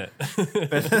 1 minute.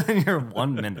 Better than your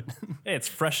 1 minute. Hey, it's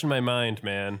fresh in my mind,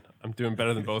 man. I'm doing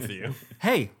better than both of you.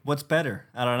 Hey, what's better?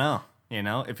 I don't know. You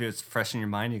know, if it's fresh in your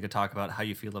mind, you could talk about how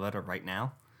you feel about it right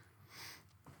now.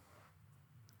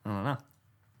 I don't know.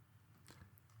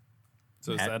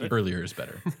 So is that it? Earlier is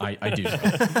better. I do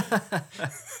that.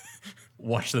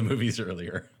 Watch the movies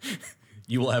earlier.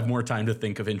 You will have more time to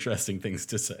think of interesting things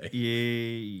to say.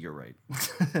 Yeah, you're right.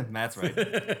 Matt's right.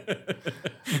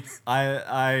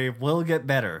 I will get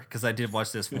better because I did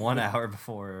watch this 1 hour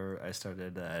before I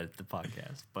started the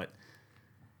podcast. But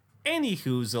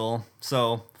anywhoozle,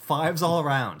 so 5s all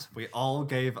around. We all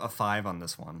gave a 5 on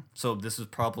this one. So this is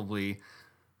probably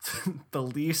the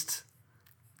least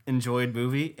enjoyed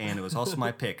movie, and it was also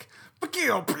my pick. Good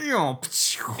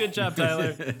job,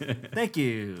 Tyler. Thank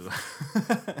you.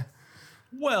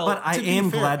 Well, But I to be am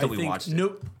fair, glad that I we think watched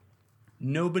it.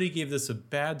 Nobody gave this a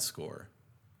bad score.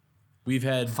 We've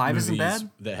had 5 isn't movies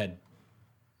bad? that had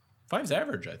 5's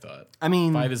average. I thought. I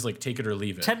mean, 5 is like take it or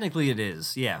leave it. technically it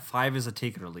is. Yeah, 5 is a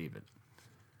take it or leave it.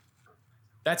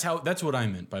 That's what I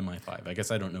meant by my 5. I guess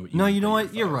I don't know what you. No, meant you by know your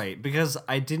what? You're 5. right, because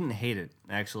I didn't hate it,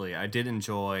 actually. I did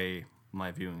enjoy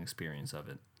my viewing experience of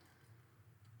it.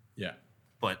 Yeah.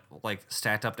 But, like,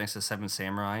 stacked up next to Seven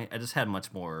Samurai, I just had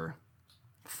much more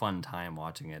fun time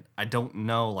watching it. I don't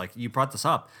know, like, you brought this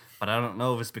up, but I don't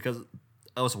know if it's because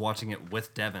I was watching it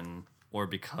with Devin or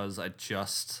because I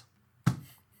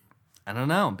don't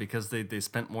know, because they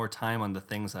spent more time on the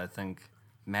things I think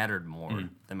mattered more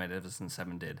than Magnificent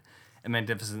Seven did. And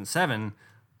Magnificent Seven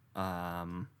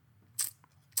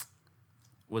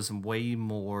was way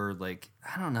more, like,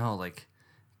 I don't know, like,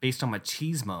 based on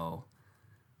machismo.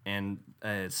 And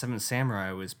Seven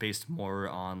Samurai was based more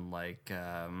on, like,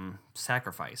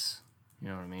 sacrifice. You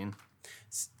know what I mean?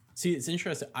 See, it's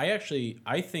interesting. I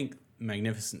think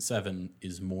Magnificent Seven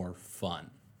is more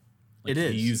fun. It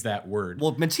is. You use that word.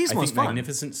 Well, Machismo's I think fun.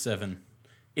 Magnificent Seven,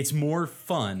 it's more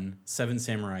fun. Seven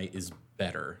Samurai is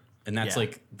better. And that's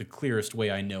like the clearest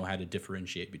way I know how to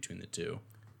differentiate between the two.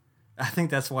 I think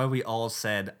that's why we all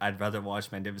said I'd rather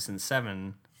watch Magnificent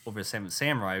Seven over Seven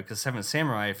Samurai, because Seven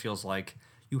Samurai feels like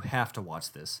you have to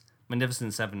watch this.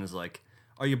 Magnificent Seven is like,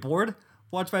 are you bored?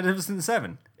 Watch Magnificent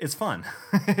Seven. It's fun.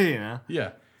 You know?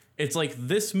 Yeah. It's like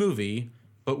this movie,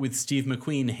 but with Steve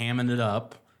McQueen hamming it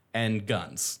up and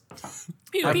guns.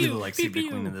 I really like Steve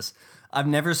McQueen in this. I've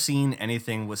never seen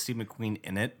anything with Steve McQueen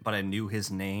in it, but I knew his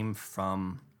name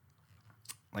from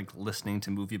like listening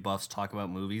to movie buffs talk about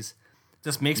movies.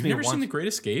 Just makes You've me never want. seen The Great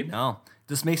Escape? No,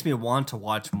 this makes me want to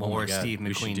watch more God, Steve McQueen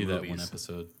we should do that movies. one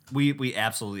episode. We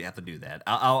absolutely have to do that.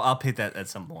 I'll pick that at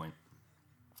some point.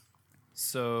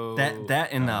 So That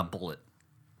and Bullet.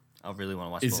 I really want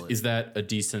to watch Bullet. Is that a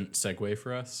decent segue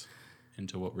for us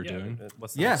into what we're doing?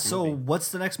 What's the Yeah. next So movie? what's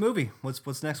the next movie?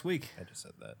 What's next week? I just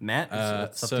said that. Matt,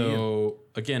 it's up to you. So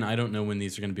again, I don't know when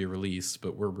these are going to be released,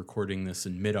 but we're recording this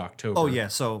in mid-October. Oh yeah.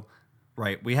 So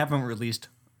right, we haven't released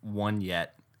one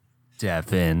yet.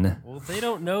 Devin. Well, they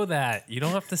don't know that. You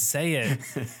don't have to say it.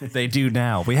 They do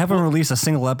now. We haven't released a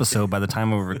single episode by the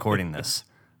time we're recording this.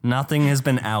 Nothing has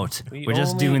been out. We're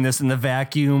just only- doing this in the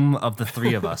vacuum of the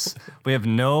three of us. We have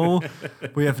no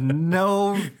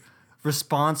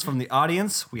response from the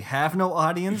audience. We have no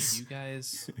audience. You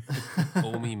guys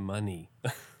owe me money.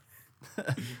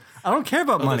 I don't care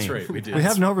about money. that's right, we do. We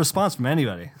have no response from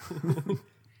anybody.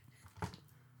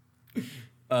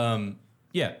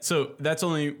 Yeah, so that's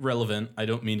only relevant. I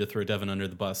don't mean to throw Devin under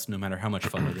the bus, no matter how much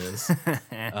fun it is.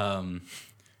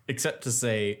 Except to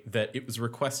say that it was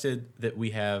requested that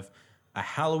we have a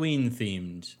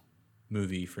Halloween-themed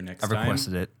movie for next I've time.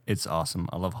 requested it. It's awesome.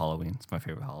 I love Halloween. It's my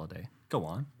favorite holiday. Go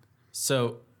on.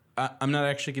 So I'm not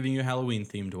actually giving you a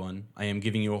Halloween-themed one. I am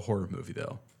giving you a horror movie,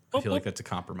 though. I feel like that's a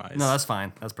compromise. No, that's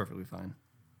fine. That's perfectly fine.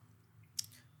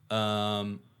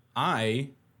 I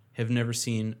have never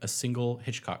seen a single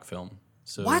Hitchcock film.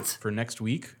 So What? for next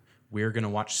week, we're going to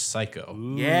watch Psycho.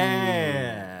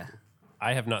 Yeah.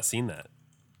 I have not seen that.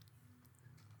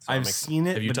 So I've seen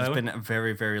it, Have you, but it's Tyler? been a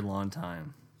very, very long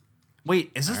time.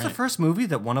 Wait, is this the first movie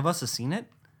that one of us has seen it?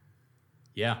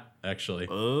 Yeah, actually.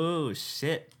 Oh,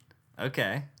 shit.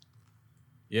 Okay.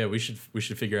 Yeah, we should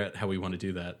figure out how we want to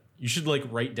do that. You should like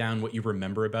write down what you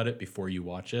remember about it before you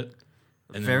watch it,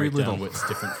 and Very then write down little. what's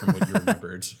different from what you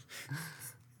remembered.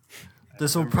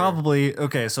 This will probably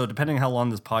okay. So depending how long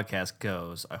this podcast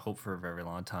goes, I hope for a very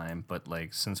long time. But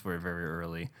like since we're very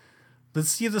early, let's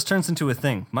see if this turns into a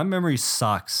thing. My memory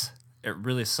sucks. It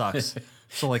really sucks.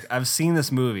 So like I've seen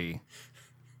this movie.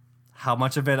 How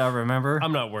much of it I remember?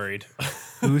 I'm not worried.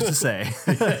 Who's to say?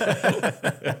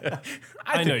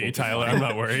 I know you, Tyler. I'm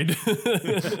not worried.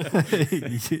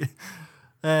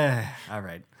 All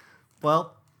right.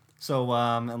 Well, so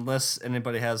unless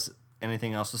anybody has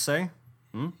anything else to say,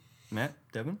 Matt,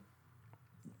 Devin.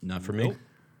 Not for me.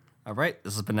 All right,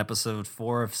 this has been episode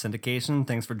 4 of Syndication.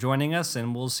 Thanks for joining us,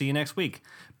 and we'll see you next week.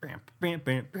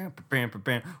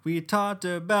 We talked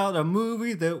about a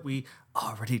movie that we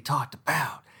already talked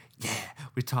about. Yeah,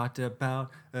 we talked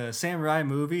about a samurai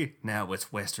movie. Now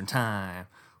it's Western time.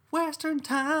 Western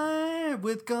time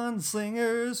with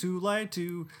gunslingers who like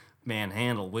to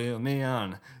manhandle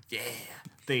women. Yeah,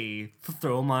 they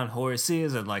throw them on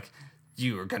horses and like,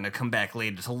 you are gonna come back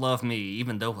later to love me,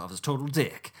 even though I was a total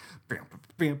dick.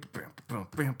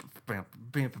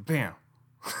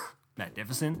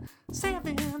 Magnificent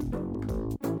Seven.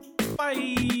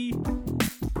 Bye.